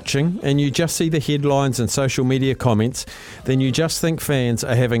not watching and you just see the headlines and social media comments, then you just think fans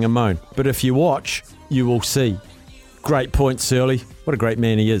are having a moan. But if you watch, you will see. Great point, Surly. What a great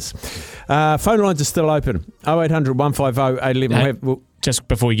man he is. Phone lines are still open. 0800 150 811. Just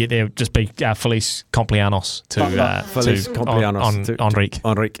before we get there, just be Feliz Cumpleaños to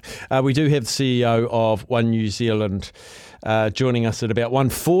Enrique. We do have the CEO of One New Zealand joining us at about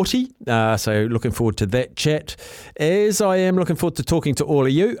 1:40. So looking forward to that chat. As I am looking forward to talking to all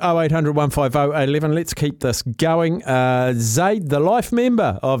of you. 0800 150 811. Let's keep this going. Zaid, the life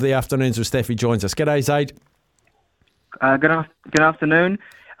member of the Afternoons with Staffy, joins us. G'day, Zaid. Good afternoon.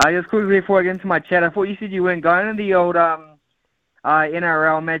 Just quickly before I get into my chat, I thought you said you weren't going to the old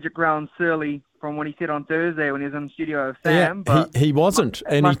NRL Magic Round Surly from what he said on Thursday when he was in the studio with Sam. Yeah, he wasn't.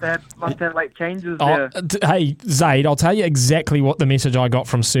 Must have late changes there. Hey, Zaid, I'll tell you exactly what the message I got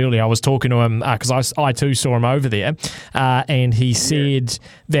from Surly. I was talking to him because I too saw him over there, and he said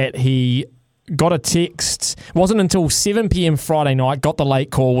that he got a text. It wasn't until 7 p.m. Friday night, got the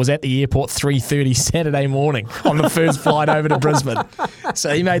late call, was at the airport 3:30 Saturday morning on the first flight over to Brisbane.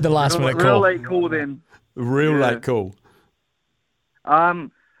 So he made the last minute call. Real late call then. Late call.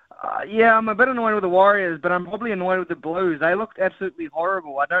 Yeah, I'm a bit annoyed with the Warriors, but I'm probably annoyed with the Blues. They looked absolutely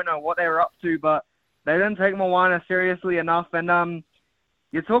horrible. I don't know what they were up to, but they didn't take Moana seriously enough. And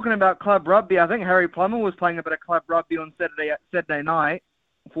you're talking about club rugby. I think Harry Plummer was playing a bit of club rugby on Saturday night.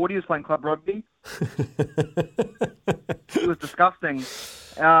 40 was playing club rugby. It was disgusting.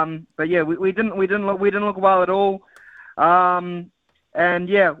 But yeah, we didn't look well at all. And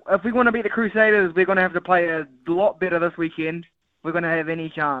yeah, if we want to beat the Crusaders, we're going to have to play a lot better this weekend. We're going to have any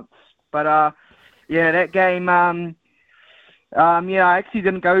chance. But yeah, that game, yeah, I actually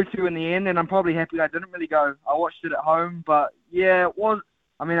didn't go to in the end, and I'm probably happy I didn't really go. I watched it at home, but yeah, it was.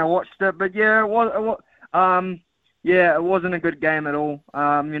 I mean, I watched it, but yeah, it was. yeah, it wasn't a good game at all.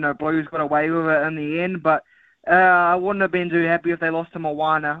 Blues got away with it in the end, but I wouldn't have been too happy if they lost to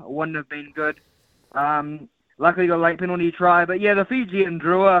Moana. It wouldn't have been good. Luckily got a late penalty try, but yeah, the Fijian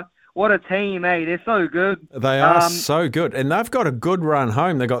Drua, what a team, eh? They're so good. They are so good, and they've got a good run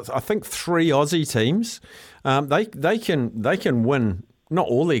home. They've got, I think, 3 Aussie teams. They can win not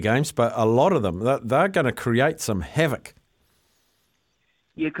all their games, but a lot of them. They're going to create some havoc.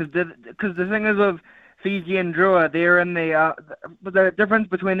 Yeah, because the thing is with Fiji and Drua, they're in the difference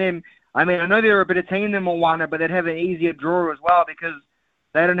between them. I mean, I know they're a better team than Moana, but they'd have an easier draw as well because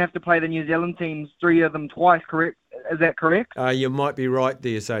they don't have to play the New Zealand teams, 3 of them twice, correct? Is that correct? You might be right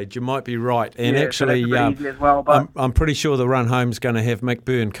there, Sage. You might be right. And yeah, actually, so easy as well, but I'm pretty sure the run home's going to have Mick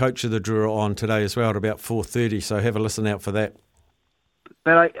Byrne, coach of the Drua, on today as well at about 4:30. So have a listen out for that.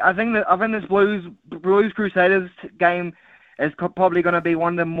 But I think this Blues Crusaders game is probably going to be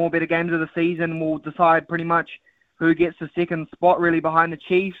one of the more better games of the season. Will decide pretty much who gets the second spot, really, behind the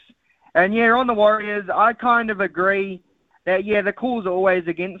Chiefs. And yeah, on the Warriors, I kind of agree that the calls are always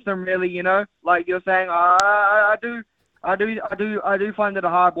against them, really. Like you're saying, I do find it a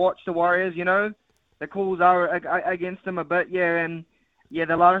hard watch, the Warriors. The calls are against them a bit, and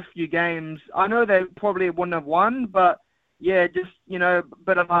the last few games, I know they probably wouldn't have won, but just a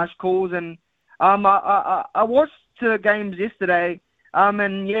bit of harsh calls. And I watched the games yesterday, and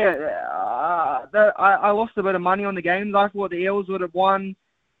I lost a bit of money on the games. I thought the Eels would have won.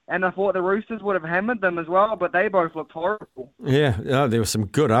 And I thought the Roosters would have hammered them as well, but they both looked horrible. Yeah, there were some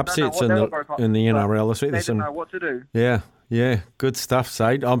good upsets in the NRL this week. They didn't know what to do. Yeah, good stuff,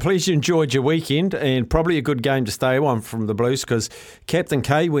 Sade. I'm pleased you enjoyed your weekend, and probably a good game to stay on from the Blues because Captain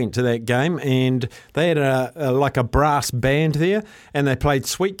K went to that game, and they had a brass band there, and they played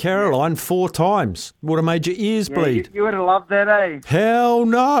Sweet Caroline 4 times. Would have made your ears bleed. You would have loved that, eh? Hell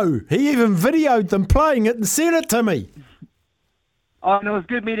no! He even videoed them playing it and sent it to me. Oh, and it was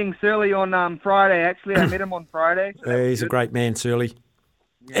good meeting Surly on Friday, actually. I met him on Friday. So he's a great man, Surly.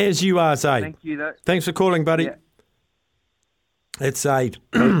 Yeah. As you are, Zaid. Thank you, though. Thanks for calling, buddy. Yeah. It's Zaid.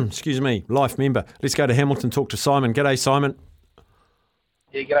 Excuse me, life member. Let's go to Hamilton, talk to Simon. G'day, Simon.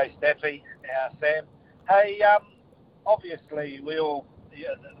 Yeah, g'day, Staffy. Sam. Hey, obviously,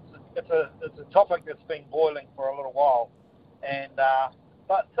 it's a topic that's been boiling for a little while. And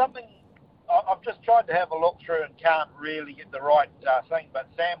but something... I've just tried to have a look through and can't really get the right thing, but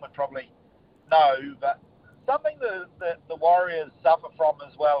Sam would probably know. But something that the Warriors suffer from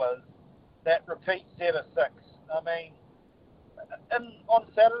as well is that repeat set of 6. I mean, on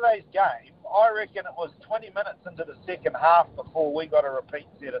Saturday's game, I reckon it was 20 minutes into the second half before we got a repeat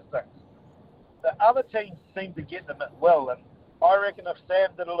set of 6. The other teams seem to get them at will, and I reckon if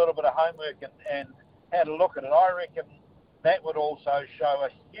Sam did a little bit of homework and had a look at it, I reckon that would also show a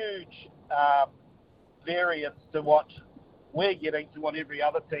huge variance to what we're getting to what every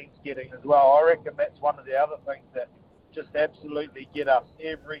other team's getting as well. I reckon that's one of the other things that just absolutely get us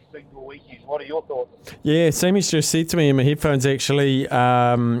every single weekend. What are your thoughts? Yeah, Sammy's just said to me in my headphones actually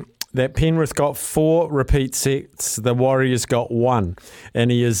that Penrith got 4 repeat sets, the Warriors got 1.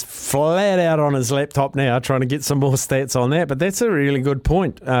 And he is flat out on his laptop now trying to get some more stats on that. But that's a really good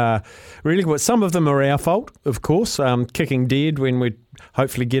point. Really good. Some of them are our fault, of course. Kicking dead when we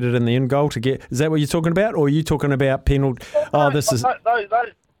hopefully get it in the end goal to get... Is that what you're talking about? Or are you talking about penalty? Those are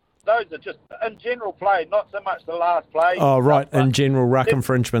just in general play, not so much the last play. Oh, right, in general ruck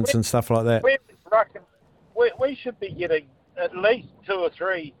infringements and stuff like that. We should be getting at least 2 or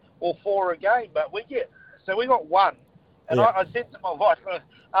 3 or 4 a game, but we got 1. And yeah. I said to my wife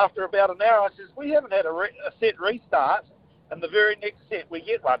after about an hour, I says, we haven't had a set restart, and the very next set we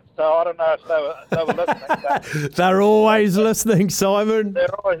get 1. So I don't know if they were listening. But they're always listening, Simon. They're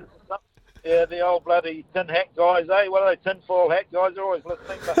always Yeah, the old bloody tin hat guys, eh? What are they, tinfoil hat guys? Are always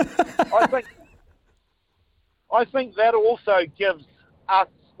listening. But I think that also gives us,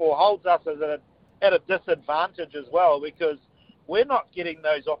 or holds us at a disadvantage as well, because we're not getting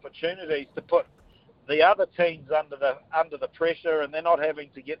those opportunities to put the other teams under the pressure, and they're not having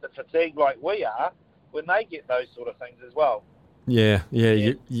to get the fatigue like we are when they get those sort of things as well. Yeah.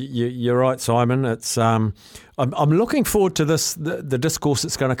 You're right, Simon. It's I'm looking forward to this, the discourse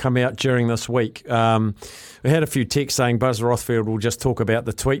that's going to come out during this week. We had a few texts saying Buzz Rothfield will just talk about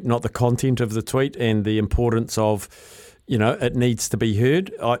the tweet, not the content of the tweet, and the importance of, it needs to be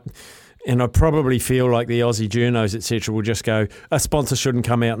heard. I probably feel like the Aussie journos, etc., will just go, a sponsor shouldn't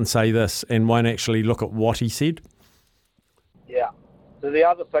come out and say this, and won't actually look at what he said. Yeah. So the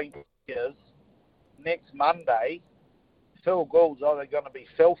other thing is, next Monday, Phil Gould's either going to be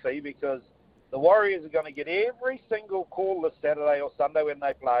filthy because the Warriors are going to get every single call this Saturday or Sunday when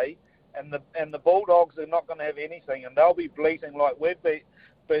they play and the Bulldogs are not going to have anything, and they'll be bleating like we've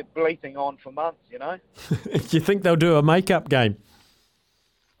been bleating on for months, you know. Do you think they'll do a make-up game?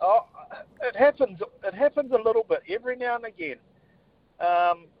 Oh, it happens. It happens a little bit every now and again.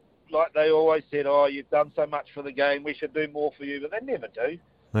 Like they always said, "Oh, you've done so much for the game. We should do more for you," but they never do.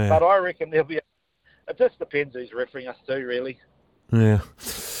 Yeah. But I reckon there'll be. It just depends who's refereeing us too, really. Yeah.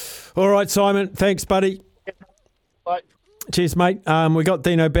 All right, Simon. Thanks, buddy. Bye. Cheers, mate. We got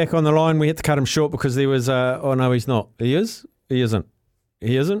Dino back on the line. We had to cut him short because there was... oh, no, he's not. He is? He isn't.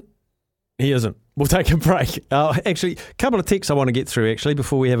 He isn't? He isn't. We'll take a break. Actually, a couple of texts I want to get through, actually,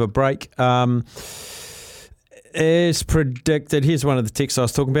 before we have a break. As predicted, here's one of the texts I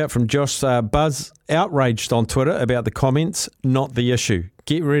was talking about from Josh Buzz. Outraged on Twitter about the comments, not the issue.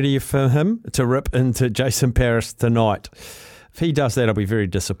 Get ready for him to rip into Jason Paris tonight. If he does that, I'll be very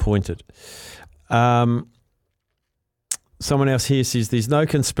disappointed. Someone else here says there's no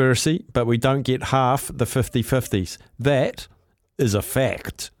conspiracy, but we don't get half the 50-50s. That is a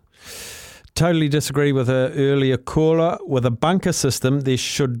fact. Totally disagree with an earlier caller. With a bunker system, there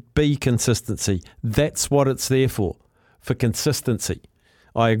should be consistency. That's what it's there for consistency.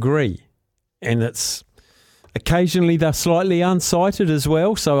 I agree. And it's occasionally they're slightly unsighted as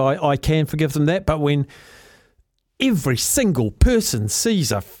well, so I can forgive them that. But when every single person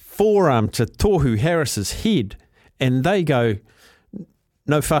sees a forearm to Tohu Harris's head and they go,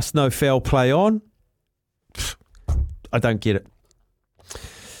 no fuss, no foul, play on, I don't get it.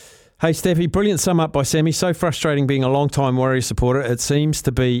 Hey, Staffy, brilliant sum up by Sammy. So frustrating being a long-time Warrior supporter. It seems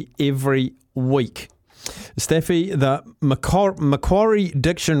to be every week. Staffy, the Macquarie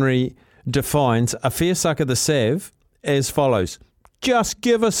Dictionary defines a fair suck of the sav as follows. Just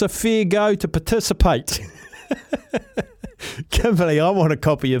give us a fair go to participate. Kimberly, I want a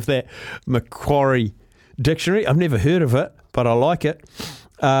copy of that Macquarie Dictionary. I've never heard of it, but I like it.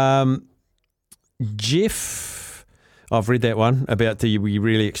 Jeff, I've read that one about do we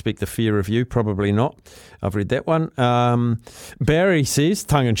really expect a fair review? Probably not. I've read that one. Barry says,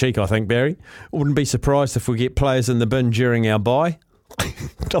 tongue-in-cheek I think, Barry, wouldn't be surprised if we get players in the bin during our bye.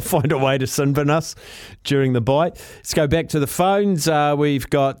 They'll find a way to sin bin us during the bye. Let's go back to the phones. We've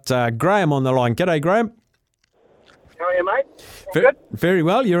got Graham on the line. G'day, Graham. How are you, mate? Good? Very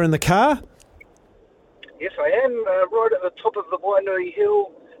well. You're in the car? Yes, I am. Right at the top of the Wainui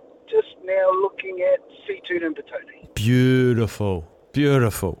Hill, just now looking at Seatoon and Petone. Beautiful.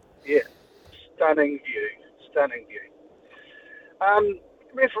 Beautiful. Yeah. Stunning view. Stunning view.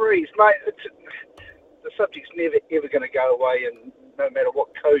 Referees, mate, the subject's never, ever going to go away, and no matter what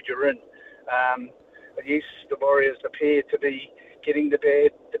code you're in. But yes, the Warriors appear to be getting the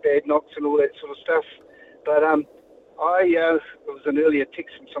bad knocks and all that sort of stuff. But it was an earlier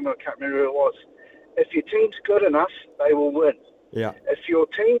text from someone, I can't remember who it was. If your team's good enough, they will win. Yeah. If your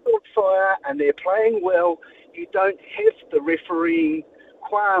team's on fire and they're playing well, you don't have the refereeing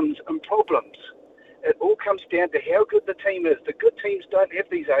qualms and problems. It all comes down to how good the team is. The good teams don't have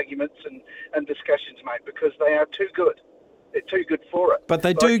these arguments and discussions, mate, because they are too good. They're too good for it. But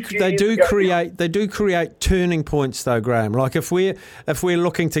they do create turning points though, Graham. Like if we're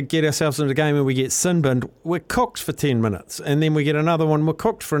looking to get ourselves into the game and we get sin binned, we're cooked for 10 minutes, and then we get another one, we're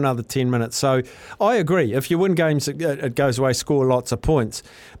cooked for another 10 minutes. So I agree. If you win games, it goes away, score lots of points.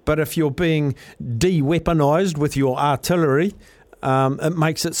 But if you're being de-weaponised with your artillery, it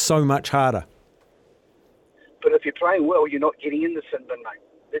makes it so much harder. But if you're playing well, you're not getting in the sin bin, mate.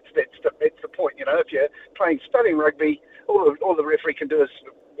 That's the point. You know, if you're playing stunning rugby, all the referee can do is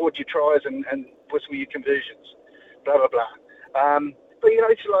award your tries and whistle your conversions, blah, blah, blah. But, you know,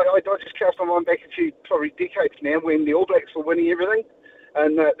 it's like I just cast my mind back a few, probably decades now, when the All Blacks were winning everything,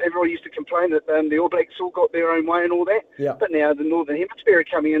 and everybody used to complain that the All Blacks all got their own way and all that. Yeah. But now the Northern Hemisphere are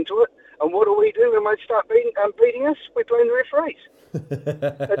coming into it, and what do we do when they start beating us? We blame the referees.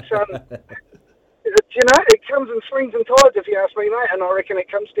 You know, it comes in swings and tides, if you ask me, mate, and I reckon it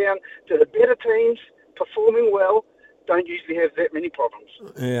comes down to the better teams performing well don't usually have that many problems.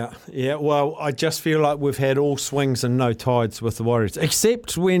 Yeah. Well, I just feel like we've had all swings and no tides with the Warriors,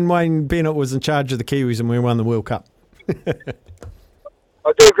 except when Wayne Bennett was in charge of the Kiwis and we won the World Cup. I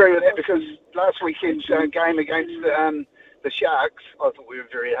do agree with that, because last weekend's game against the Sharks, I thought we were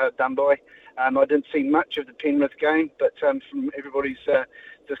very hard done by. I didn't see much of the Penrith game, but from everybody's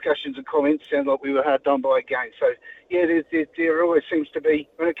discussions and comments, sounds like we were hard done by again. So, yeah, there always seems to be,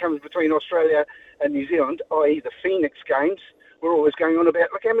 when it comes between Australia and New Zealand, i.e. the Phoenix games, we're always going on about,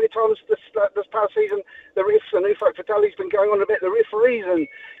 look how many times this past season the refs and Ufak Fatali's been going on about the referees, and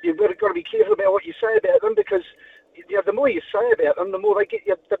you've got to be careful about what you say about them, because you know, the more you say about them, the more they get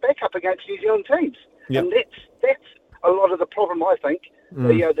the backup against New Zealand teams. Yep. And that's a lot of the problem, I think,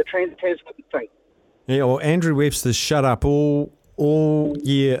 the Trans-Tasman thing. Yeah, well, Andrew Webster's shut up all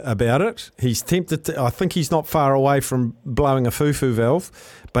year about it. He's tempted to, I think he's not far away from blowing a foo-foo valve,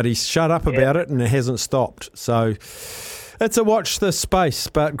 but he's shut up about it and it hasn't stopped. So it's a watch this space.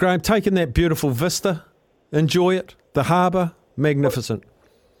 But Graham, taking that beautiful vista, enjoy it. The harbour, magnificent.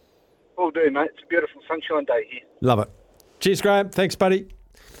 Will do, mate. It's a beautiful sunshine day here. Love it. Cheers, Graham. Thanks, buddy.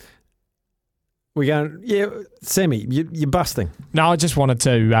 We're going, Sammy, you're busting. No, I just wanted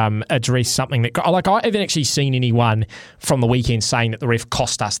to address something that, I haven't actually seen anyone from the weekend saying that the ref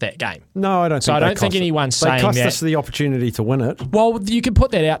cost us that game. No, I don't think so. I don't think anyone's saying that. They cost us the opportunity to win it. Well, you can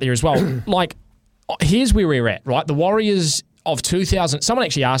put that out there as well. Here's where we're at, right? The Warriors of 2000, someone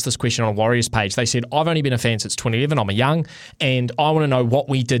actually asked this question on a Warriors page. They said, I've only been a fan since 2011. I'm a young, and I want to know what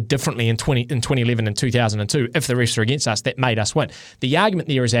we did differently in 2011 and 2002 if the refs are against us that made us win. The argument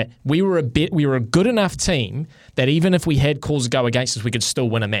there is that we were a good enough team that even if we had calls to go against us, we could still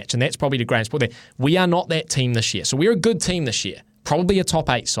win a match. And that's probably the grand sport there. We are not that team this year. So we're a good team this year. Probably a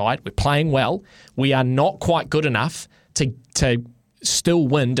top 8 side. We're playing well. We are not quite good enough to still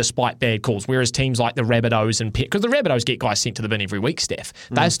win despite bad calls, whereas teams like the Rabbitohs and because the Rabbitohs get guys sent to the bin every week, Steph,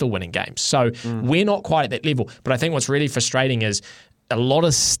 they're still winning games. So we're not quite at that level. But I think what's really frustrating is a lot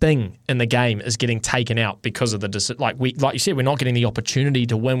of sting in the game is getting taken out because of the like you said, we're not getting the opportunity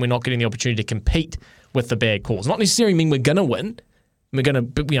to win. We're not getting the opportunity to compete with the bad calls. Not necessarily mean we're going to win. We're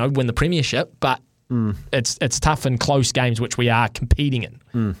going to win the premiership, but it's tough in close games, which we are competing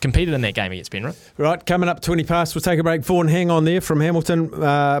in. Competed in that game against Penrith. Right, coming up 20 past. We'll take a break. Vaughan, hang on there from Hamilton,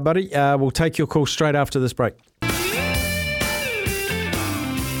 buddy. We'll take your call straight after this break.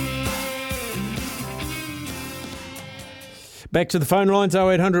 Back to the phone lines,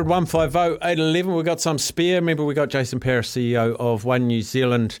 0800 150 811. We've got some spare. Remember, we got Jason Paris, CEO of One New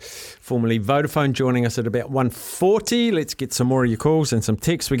Zealand, formerly Vodafone, joining us at about 1:40. Let's get some more of your calls and some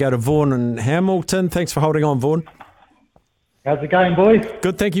texts. We go to Vaughan and Hamilton. Thanks for holding on, Vaughan. How's it going, boys?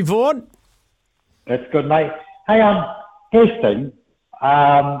 Good, thank you, Vaughan. That's good, mate. Hey, first thing,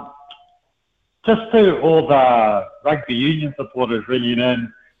 just to all the rugby union supporters ringing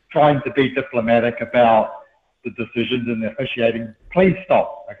in, trying to be diplomatic about the decisions and the officiating, please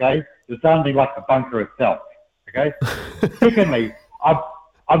stop, okay? You're sounding like the bunker itself, okay? Secondly,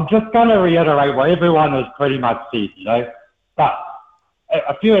 I'm just going to reiterate what everyone has pretty much said, but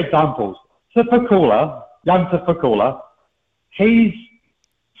a few examples. Sipakula, young Sipakula, he's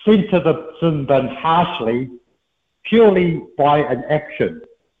sent to the sin bin harshly purely by an action,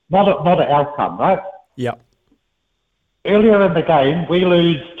 not an outcome, right? Yeah. Earlier in the game, we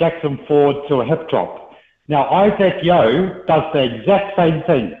lose Jackson Ford to a hip drop. Now, Isaac Yeo does the exact same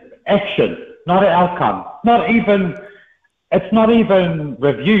thing. Action, not an outcome. It's not even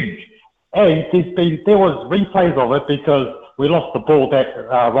reviewed. And there was replays of it because we lost the ball that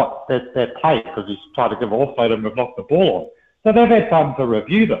play because he's tried to give offside and we've lost the ball on. So they've had time to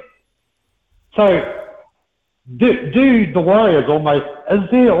review this. So do the Warriors is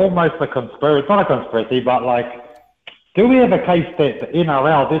there almost a conspiracy, not a conspiracy, but do we have a case that the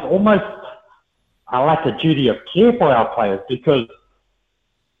NRL, there's almost like a duty of care for our players because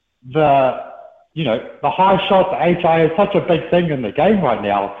the high shots, HI is such a big thing in the game right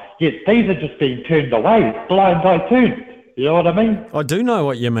now, yet these are just being turned away, blind eye turned. You know what I mean? I do know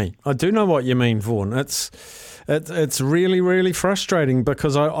what you mean. Vaughan. It's really, really frustrating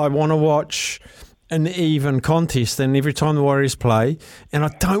because I want to watch an even contest and every time the Warriors play, and I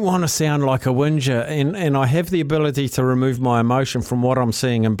don't want to sound like a whinger, and I have the ability to remove my emotion from what I'm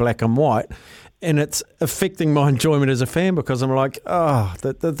seeing in black and white, and it's affecting my enjoyment as a fan because I'm like,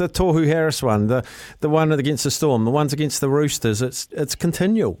 the Tohu Harris one, the one against the Storm, the ones against the Roosters, it's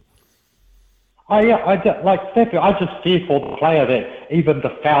continual. Oh yeah, Steffi, I just fear for the player that even the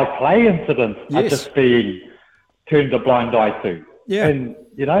foul play incidents are just being turned a blind eye to. Yeah, and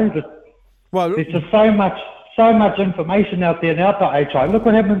there's just so much information out there now about HI. Look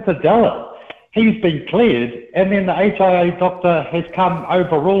what happened to Dallas. He's been cleared, and then the HIA doctor has come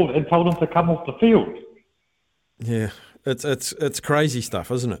overruled and told him to come off the field. Yeah, it's crazy stuff,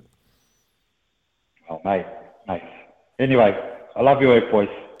 isn't it? Oh, mate. Anyway, I love your work, boys.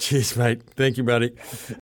 Cheers, mate. Thank you, buddy.